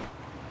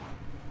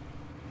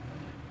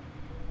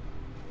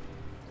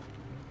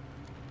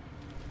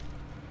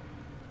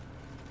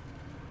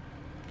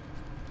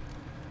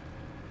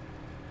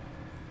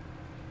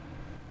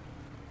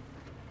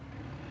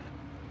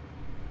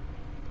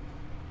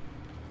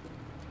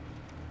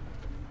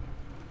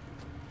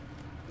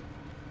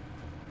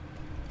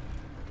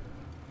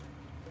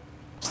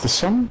 Is the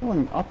sun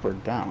going up or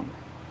down?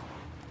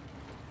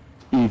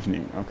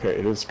 Evening. Okay,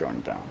 it is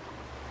going down.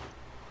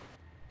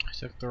 I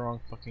took the wrong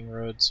fucking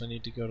road, so I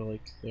need to go to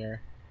like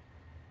there.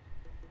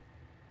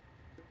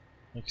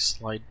 Like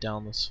slide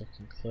down this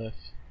fucking cliff.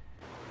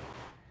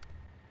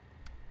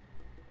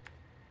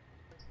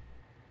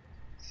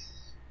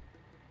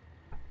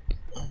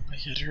 Oh, my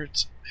head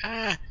hurts.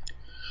 Ah!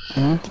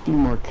 I need to be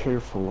more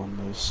careful on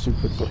those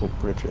stupid little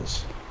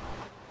bridges.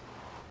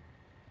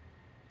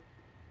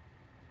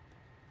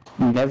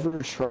 Never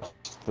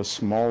trust the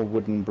small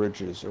wooden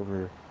bridges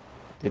over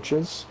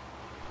ditches.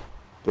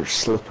 They're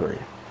slippery.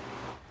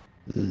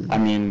 I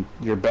mean,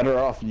 you're better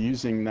off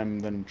using them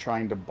than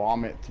trying to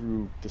bomb it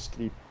through the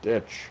steep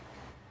ditch,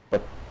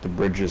 but the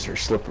bridges are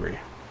slippery.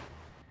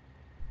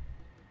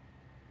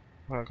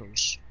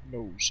 Waggles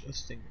knows a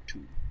thing or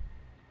two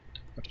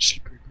about a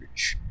slippery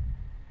bridge.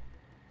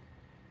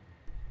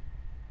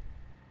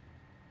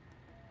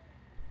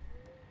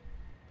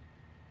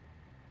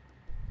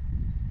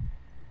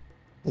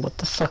 What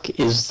the fuck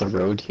is the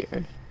road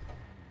here?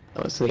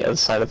 Oh, it's the other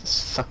side of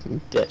this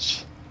fucking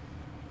ditch.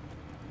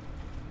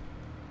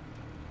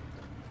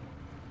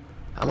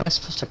 How am I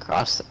supposed to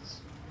cross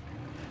this?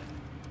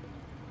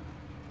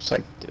 Just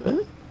like, do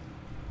it?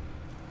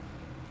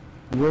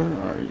 Where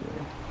are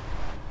you?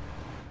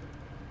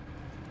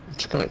 I'm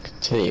just gonna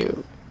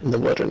continue in the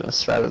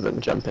wilderness rather than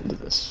jump into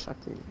this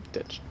fucking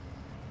ditch.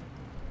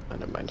 Oh,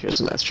 never mind,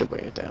 here's an extra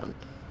way down.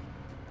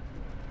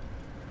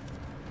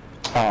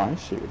 Oh, I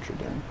see what you're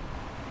doing.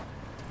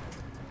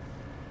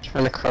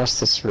 Trying to cross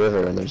this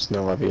river and there's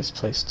no obvious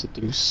place to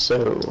do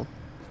so.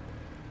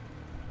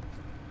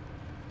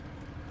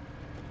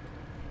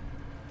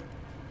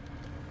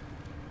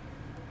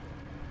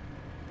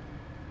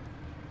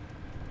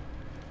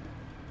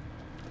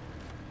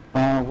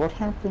 What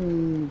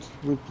happened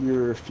with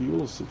your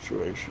fuel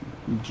situation?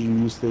 Did you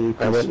use the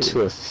APC? I went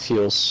to a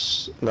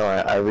no,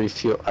 I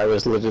refuel. I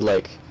was literally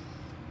like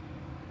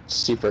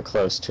super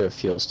close to a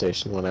fuel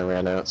station when I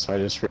ran out, so I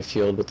just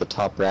refueled with the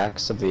top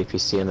racks of the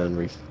APC and then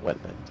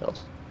went and filled.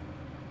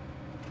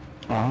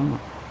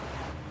 Ah.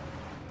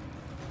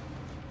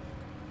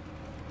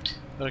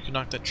 But I could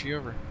knock that tree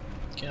over.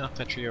 Can't knock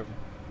that tree over.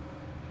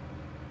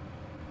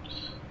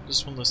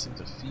 Just one of those things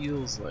that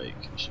feels like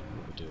I should be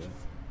able to do it.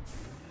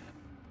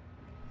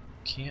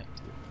 Can't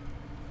do it.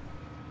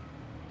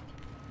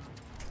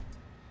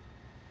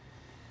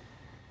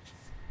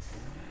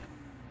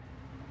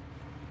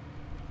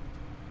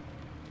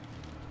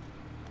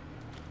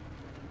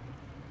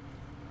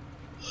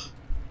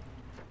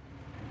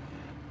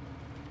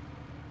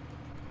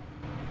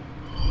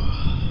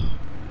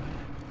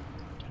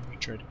 I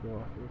tried to go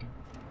off-roading.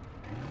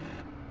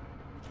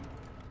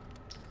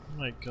 Oh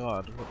my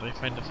god, what, did I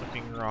find a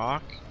fucking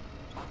rock?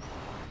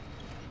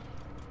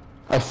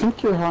 I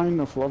think you're high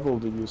enough level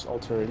to use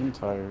all-terrain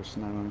tires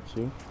now, aren't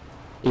you?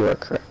 You are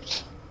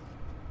correct.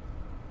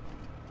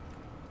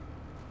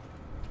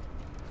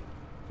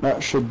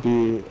 That should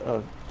be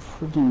a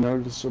pretty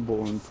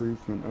noticeable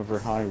improvement over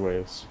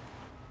highways.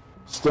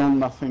 Still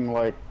nothing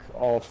like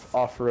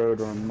off-road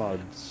or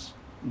muds,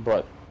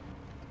 but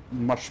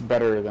much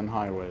better than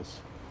highways.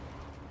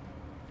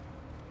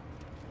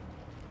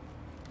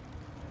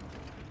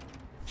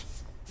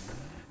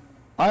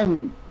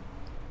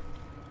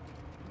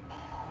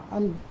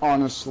 I'm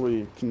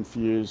honestly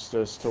confused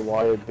as to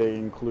why they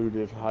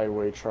included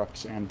highway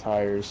trucks and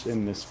tires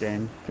in this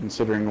game,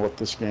 considering what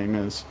this game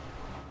is.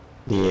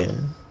 Yeah.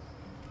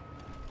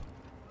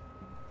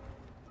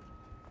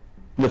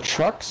 The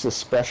trucks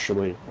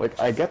especially, like,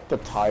 I get the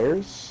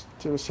tires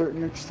to a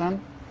certain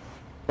extent,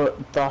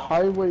 but the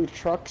highway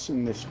trucks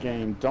in this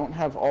game don't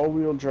have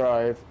all-wheel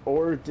drive,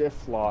 or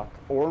diff lock,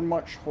 or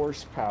much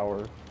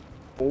horsepower,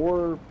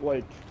 or,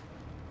 like,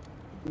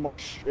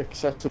 much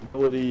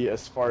accessibility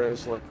as far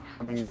as, like,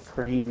 having a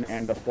crane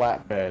and a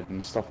flatbed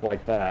and stuff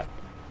like that.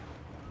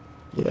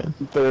 Yeah.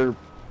 They're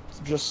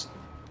just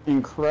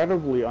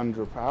incredibly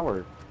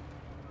underpowered.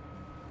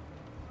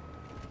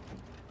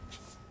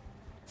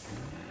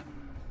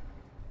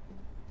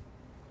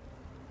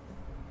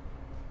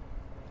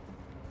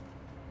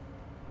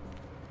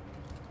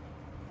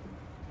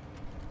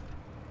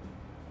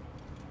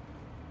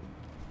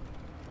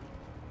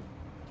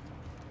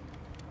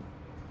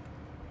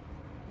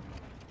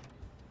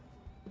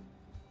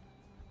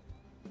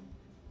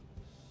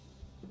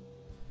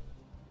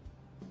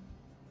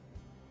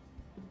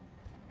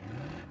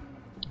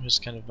 I'm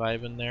just kind of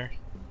vibing there,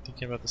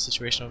 thinking about the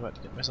situation I'm about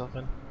to get myself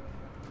in.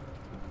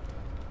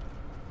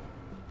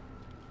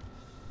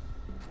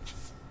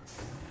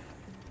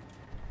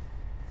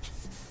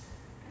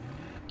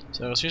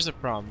 So here's the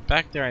problem.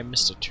 Back there I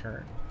missed a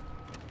turn.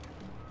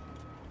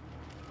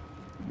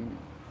 I'm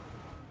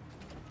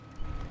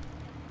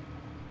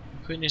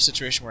put in a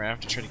situation where I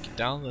have to try to get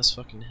down this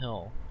fucking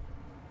hill.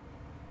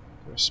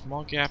 There's a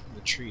small gap in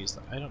the trees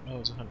that I don't know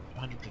is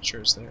 100%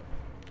 sure is there.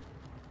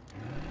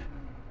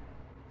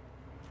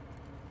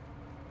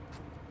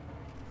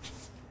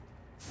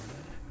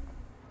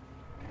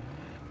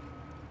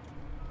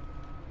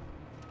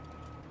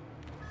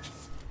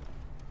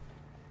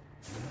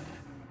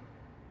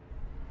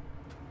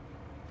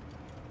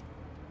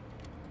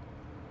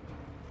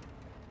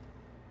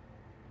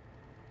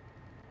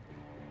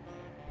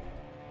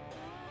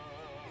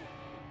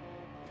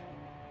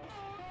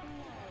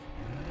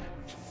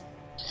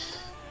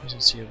 I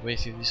don't see a way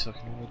through these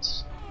fucking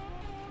woods.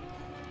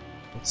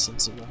 That's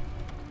sensible.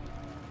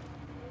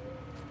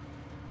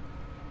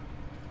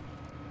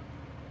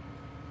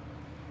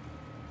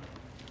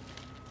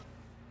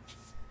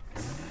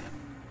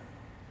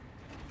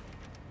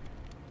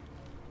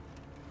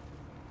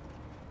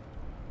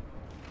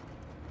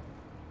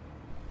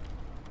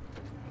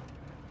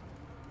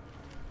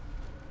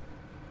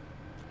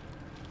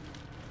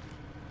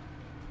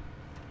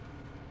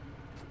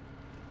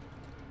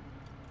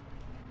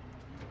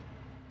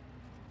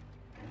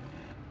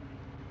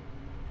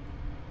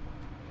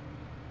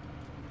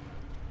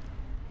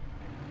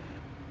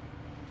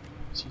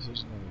 See if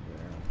there's another way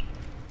around.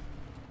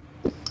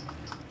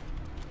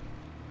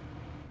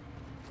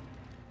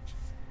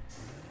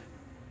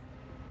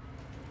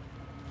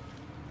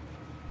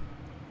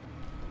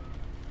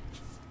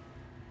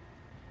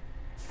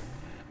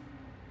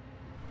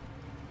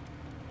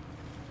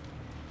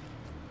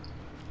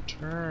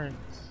 Turn,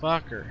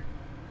 fucker.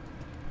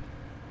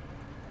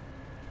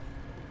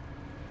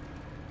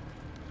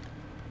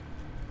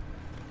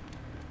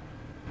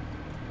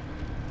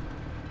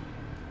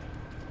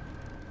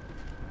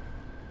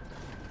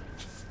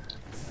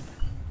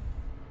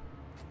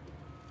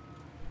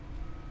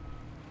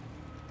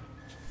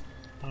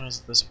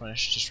 At this point I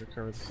should just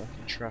recover the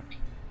fucking truck.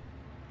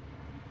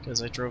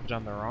 Because I drove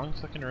down the wrong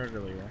fucking road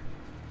earlier.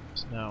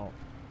 So now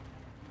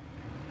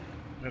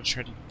I'm gonna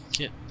try to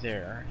get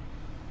there.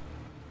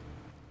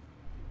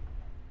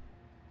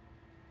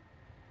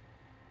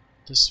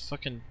 This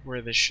fucking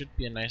where there should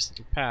be a nice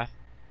little path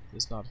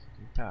is not a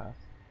fucking path.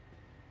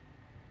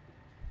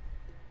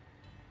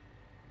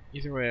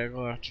 Either way I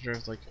will have to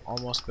drive like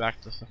almost back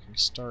to the fucking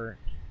start.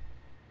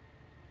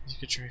 You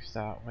could drive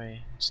that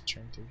way. Let's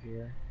turn through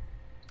here.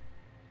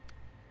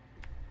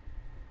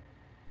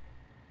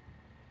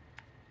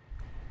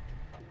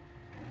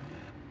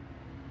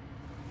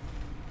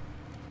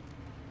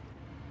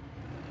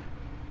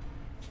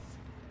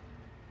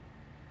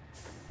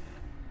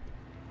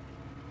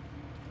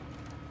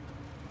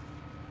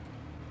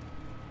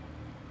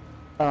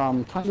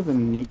 Kind of a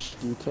niche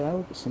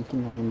detail, but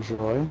something I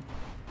enjoy.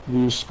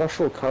 These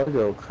special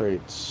cargo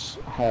crates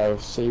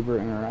have Saber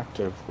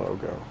Interactive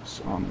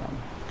logos on them,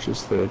 which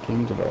is the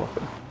game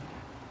developer.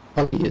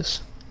 Oh,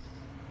 yes.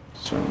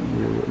 So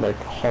you're like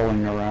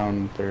hauling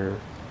around their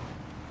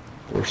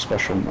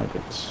special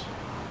nuggets.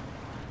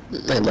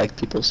 I like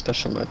people's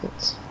special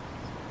nuggets.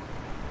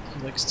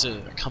 He likes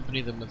to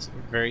accompany them with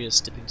various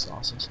dipping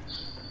sauces.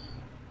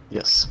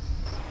 Yes.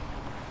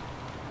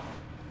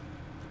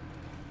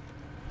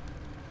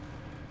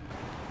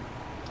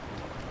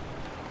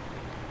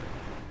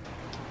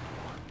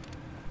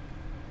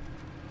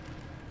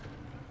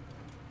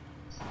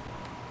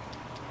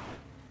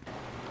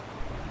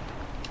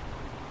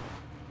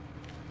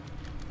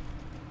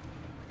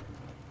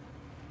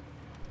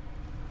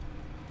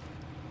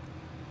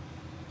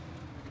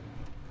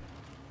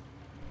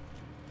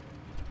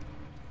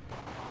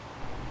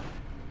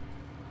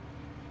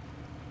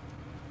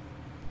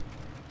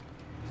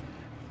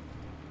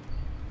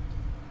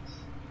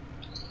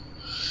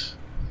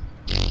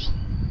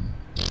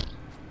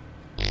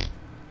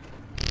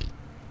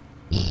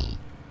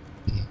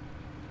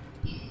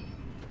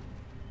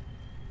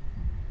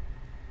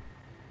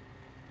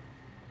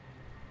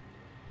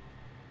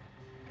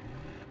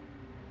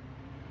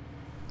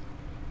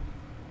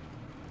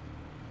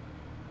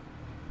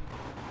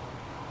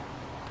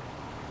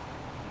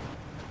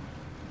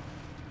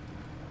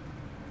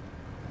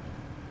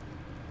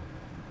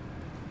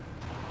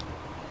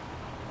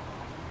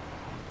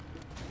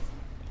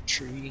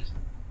 Tree.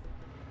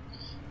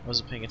 I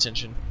wasn't paying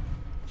attention.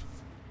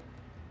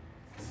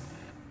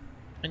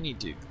 I need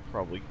to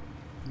probably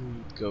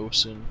go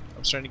soon.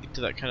 I'm starting to get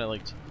to that kind of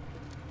like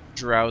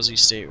drowsy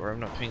state where I'm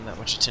not paying that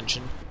much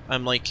attention.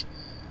 I'm like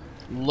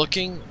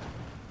looking.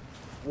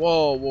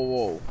 Whoa, whoa,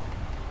 whoa.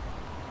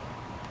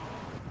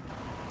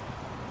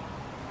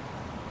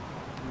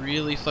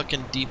 Really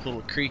fucking deep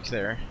little creek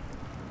there.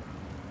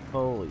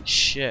 Holy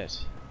shit.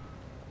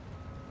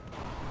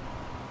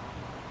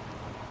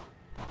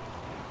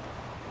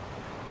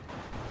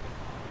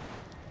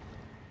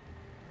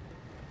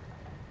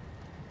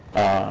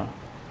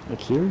 Like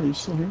here? Are you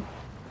still here?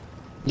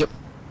 Yep.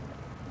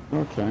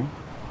 Okay.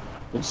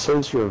 It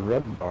says you're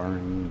red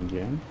barring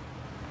again.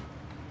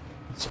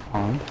 It's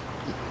odd.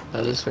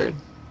 That is weird.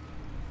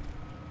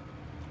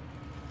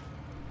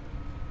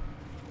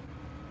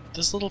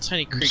 This little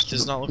tiny creek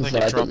does not look like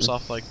Yeah, it drops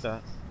off like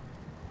that.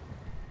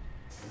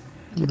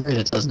 You're right,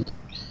 it doesn't.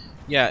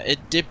 Yeah,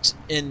 it dipped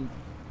in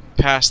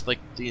past like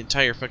the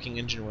entire fucking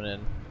engine went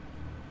in.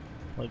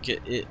 Like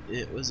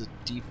it was a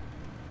deep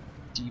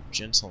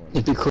gentleman.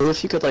 It'd be cool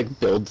if you could like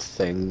build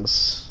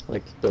things,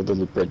 like build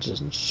little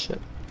bridges and shit.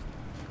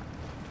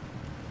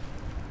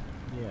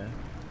 Yeah.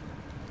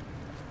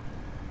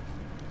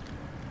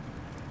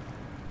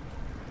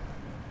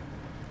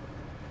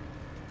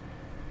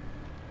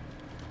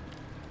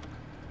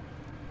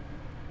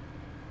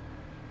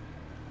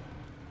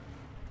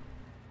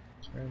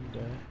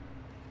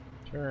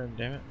 Turn,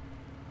 damn it.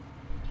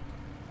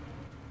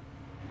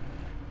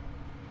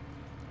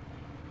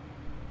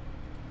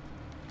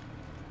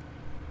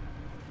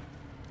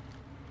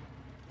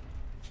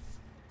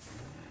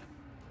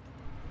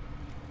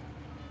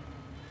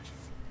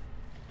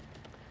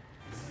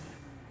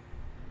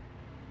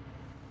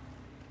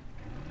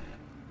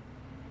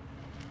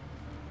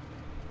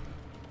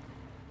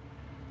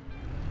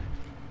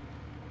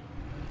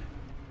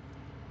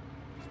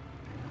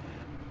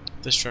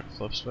 This truck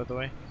flips, by the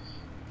way.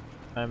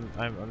 I'm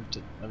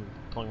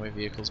pulling my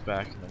vehicles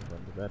back and I'm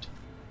going to bed.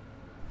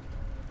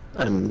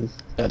 I'm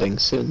betting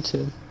soon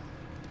too.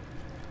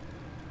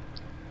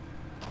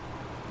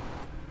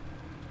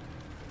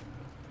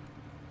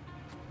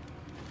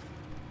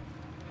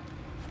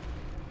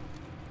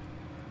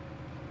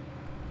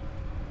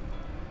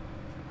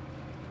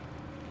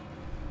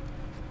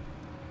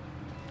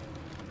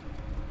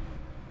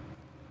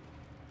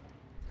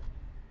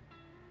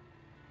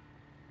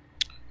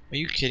 Are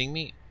you kidding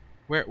me?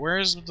 Where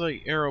is the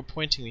arrow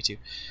pointing me to?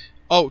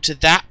 Oh, to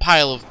that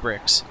pile of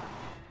bricks.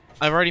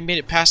 I've already made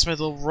it past my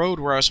little road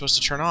where I was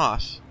supposed to turn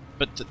off.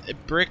 But the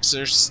bricks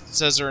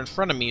says they're in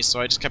front of me,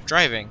 so I just kept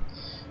driving.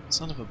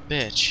 Son of a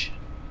bitch.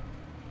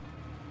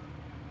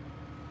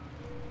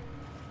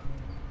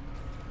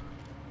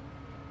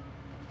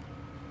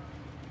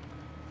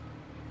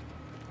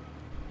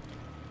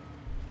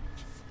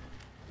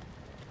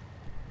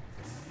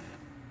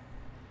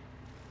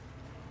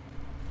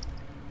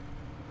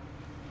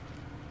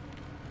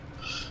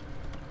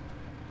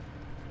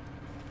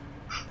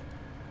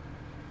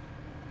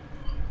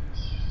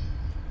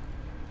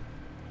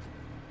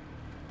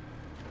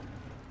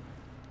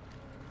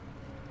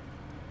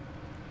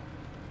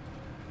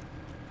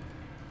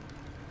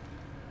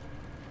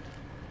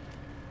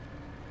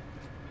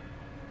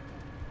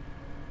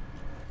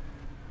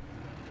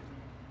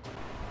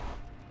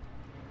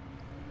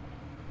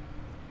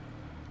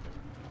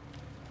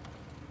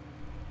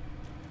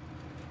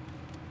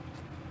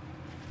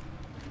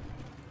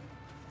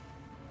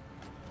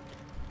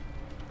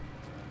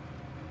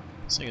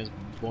 This thing is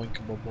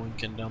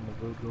boinking down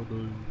the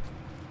road.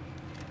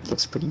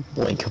 Looks pretty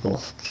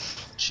blinkable.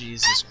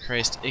 Jesus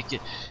Christ!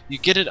 You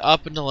get it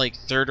up into like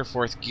 3rd or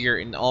 4th gear,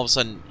 and all of a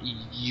sudden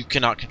you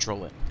cannot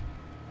control it.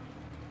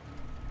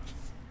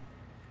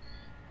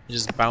 It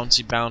just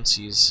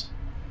bouncies.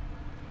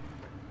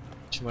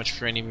 Too much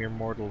for any mere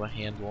mortal to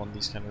handle on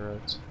these kind of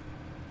roads.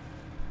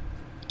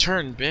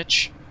 Turn,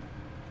 bitch!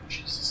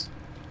 Jesus.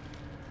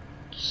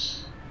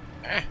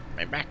 Ah,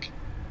 my back.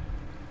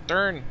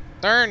 Turn!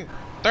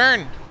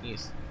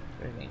 Yes,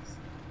 very nice.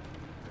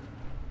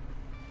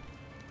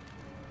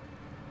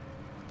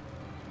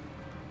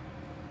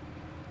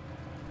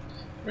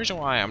 The reason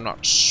why I'm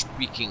not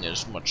speaking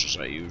as much as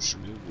I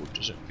usually would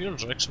is it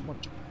feels like someone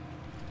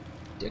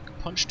dick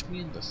punched me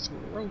in the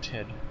throat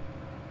head.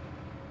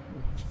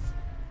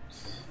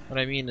 What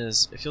I mean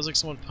is, it feels like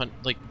someone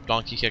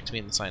donkey kicked me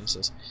in the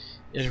sinuses.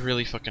 It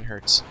really fucking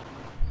hurts.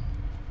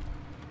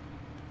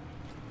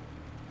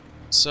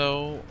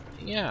 So,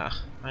 yeah,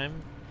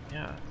 I'm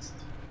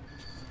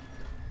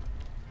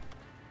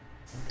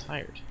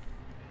tired.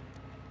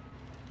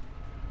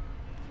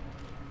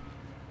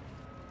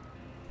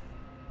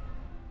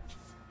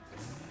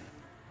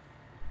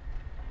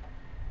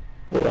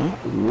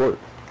 That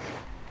worked.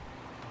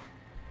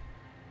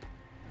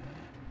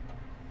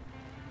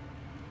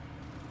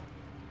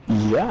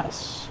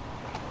 Yes.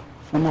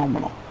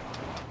 Phenomenal.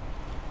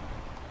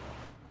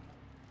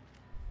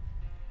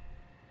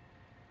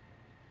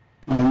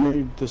 I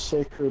made the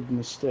sacred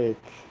mistake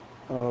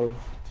of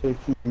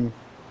taking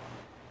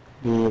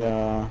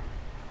the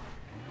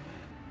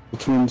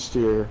twin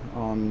steer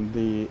on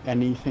the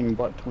anything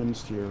but twin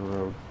steer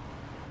road.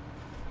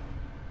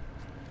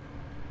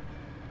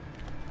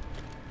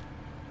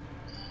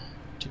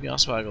 To be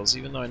honest, Waggles,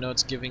 even though I know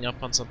it's giving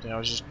up on something I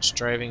was just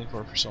striving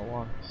for so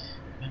long,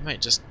 I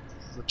might just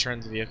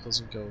return the vehicles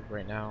and go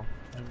right now.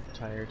 I'm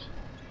tired.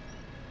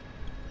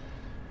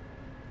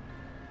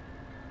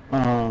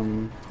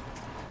 I'm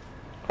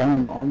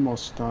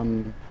almost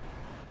done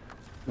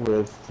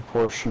with the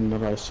portion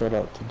that I set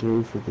out to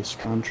do for this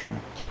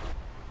contract.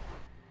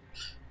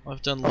 Well,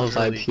 I've done I'll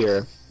vibe literally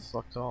here.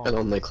 Fuck all. And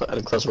only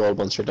close the world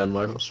once you're done,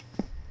 Marcos.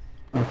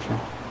 Okay.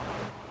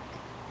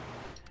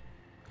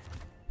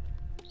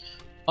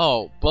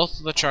 Oh, both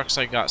of the trucks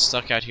I got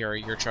stuck at here are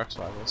your trucks,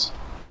 Bibles.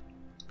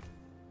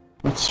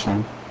 That's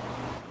fine.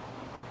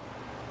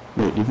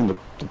 Wait, even the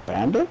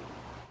bandit?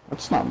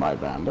 That's not my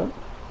bandit.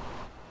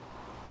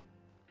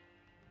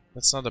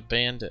 That's not a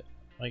bandit,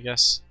 I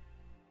guess.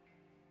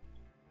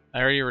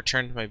 I already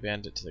returned my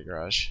bandit to the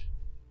garage.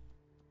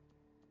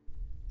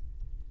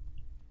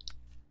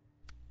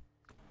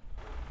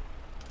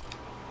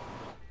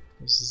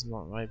 This is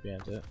not my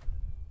bandit.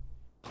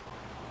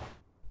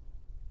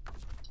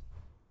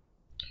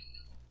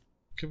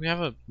 Could we have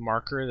a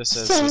marker that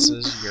says this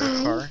is your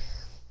car?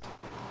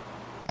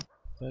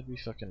 That'd be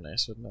fucking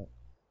nice, wouldn't it?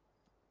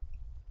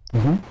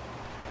 Mm-hmm.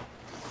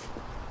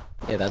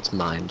 Yeah, that's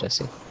mine,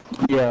 Jesse.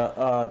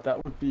 Yeah,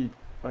 that would be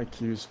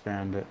IQ's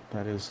bandit.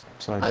 That is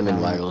upside I'm in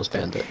down. Wireless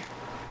Bandit.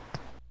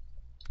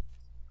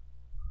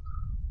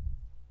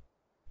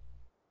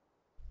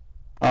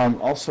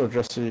 Also,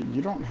 Jesse,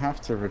 you don't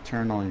have to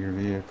return all your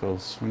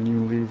vehicles. When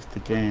you leave the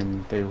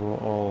game, they will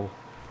all...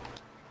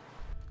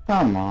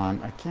 Come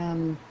on,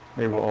 again?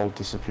 They will all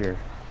disappear.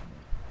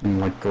 And,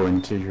 like, go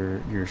into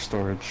your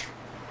storage.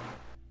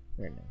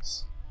 Very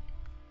nice.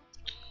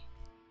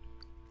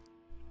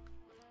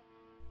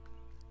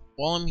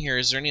 While I'm here,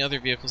 is there any other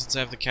vehicles that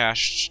have the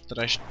cash that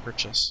I should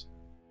purchase?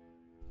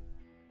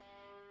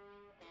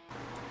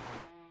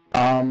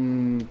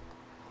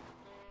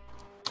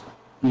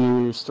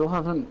 You still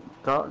haven't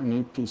got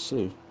an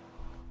APC.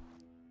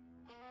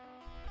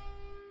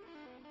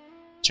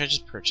 Should I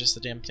just purchase the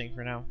damn thing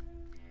for now?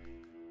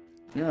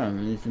 Yeah, and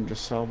then you can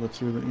just sell the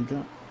two that you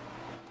got.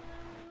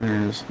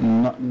 There's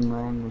nothing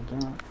wrong with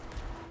that.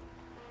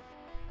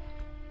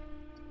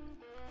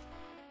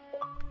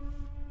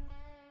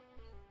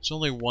 There's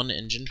only one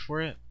engine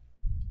for it.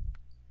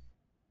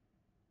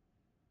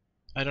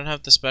 I don't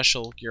have the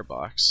special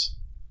gearbox.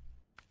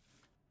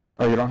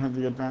 Oh, you don't have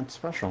the advanced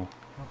special?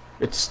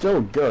 It's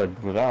still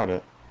good without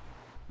it,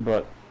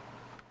 but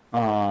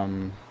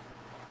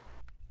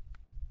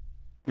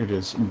it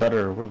is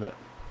better with it.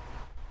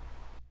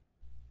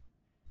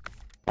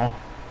 Oh.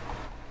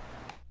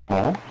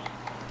 Oh?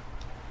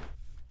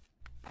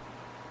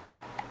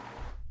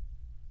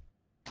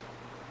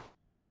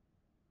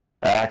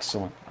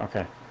 Excellent.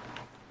 Okay.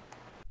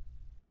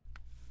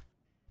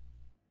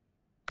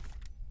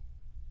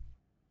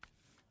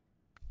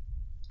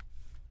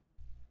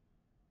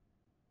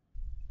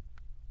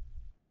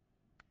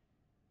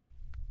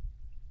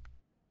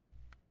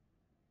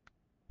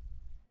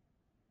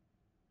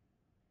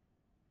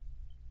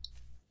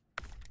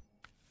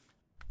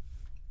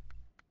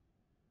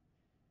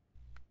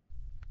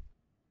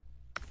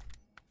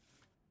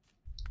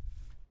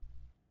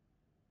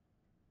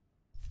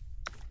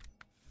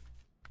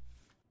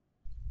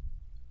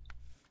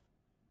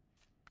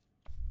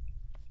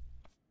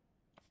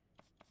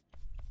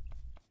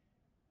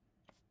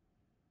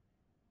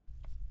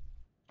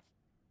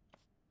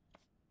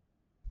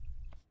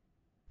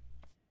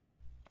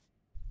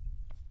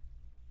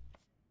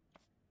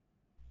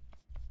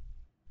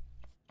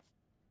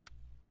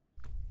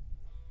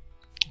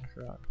 I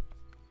forgot.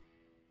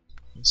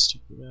 You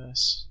stupid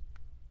ass.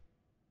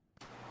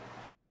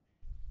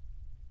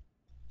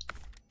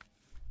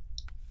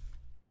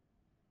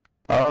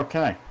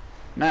 Okay.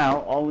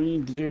 Now, all we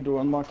need to do to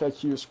unlock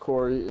IQ's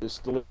Corey is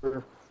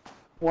deliver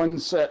one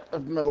set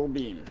of metal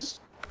beams.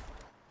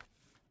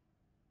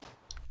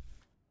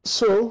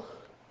 So,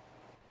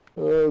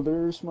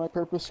 there's my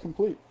purpose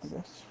complete, I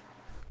guess.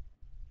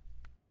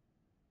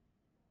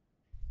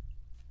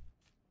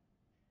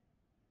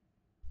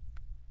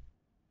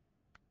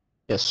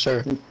 Yes,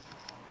 sir.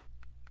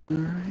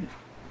 Alright.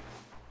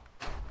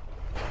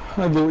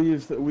 I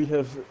believe that we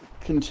have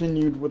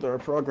continued with our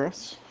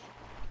progress.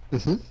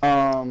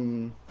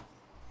 Mm-hmm.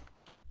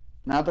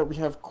 Now that we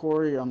have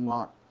Corey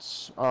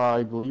unlocked,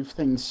 I believe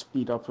things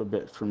speed up a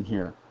bit from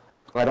here.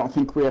 I don't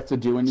think we have to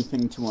do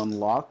anything to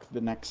unlock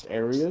the next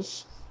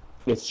areas.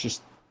 It's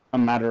just a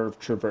matter of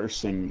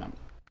traversing them.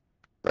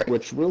 Right.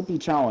 Which will be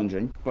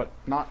challenging, but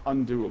not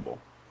undoable.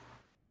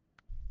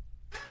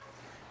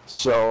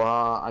 So,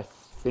 I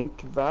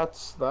think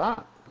that's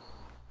that.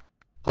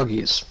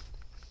 Huggies.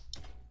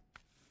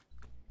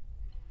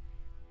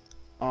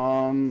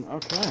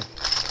 Okay.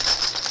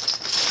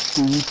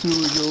 So you two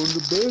are going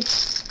to bed?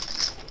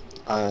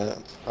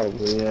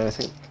 Probably, yeah, I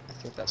think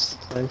that's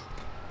the plan.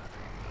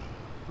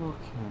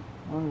 Okay.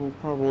 I will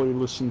probably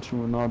listen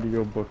to an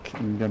audiobook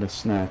and get a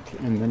snack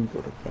and then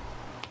go to bed.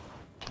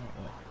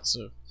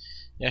 So,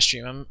 yeah,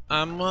 stream.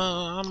 I'm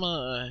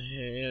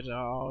head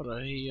out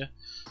of here.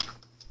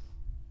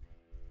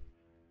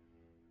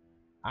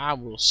 I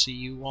will see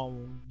you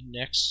on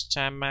next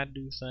time I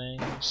do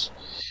things.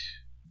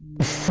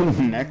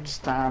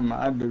 Next time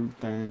I do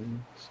things.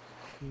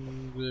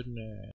 Good night.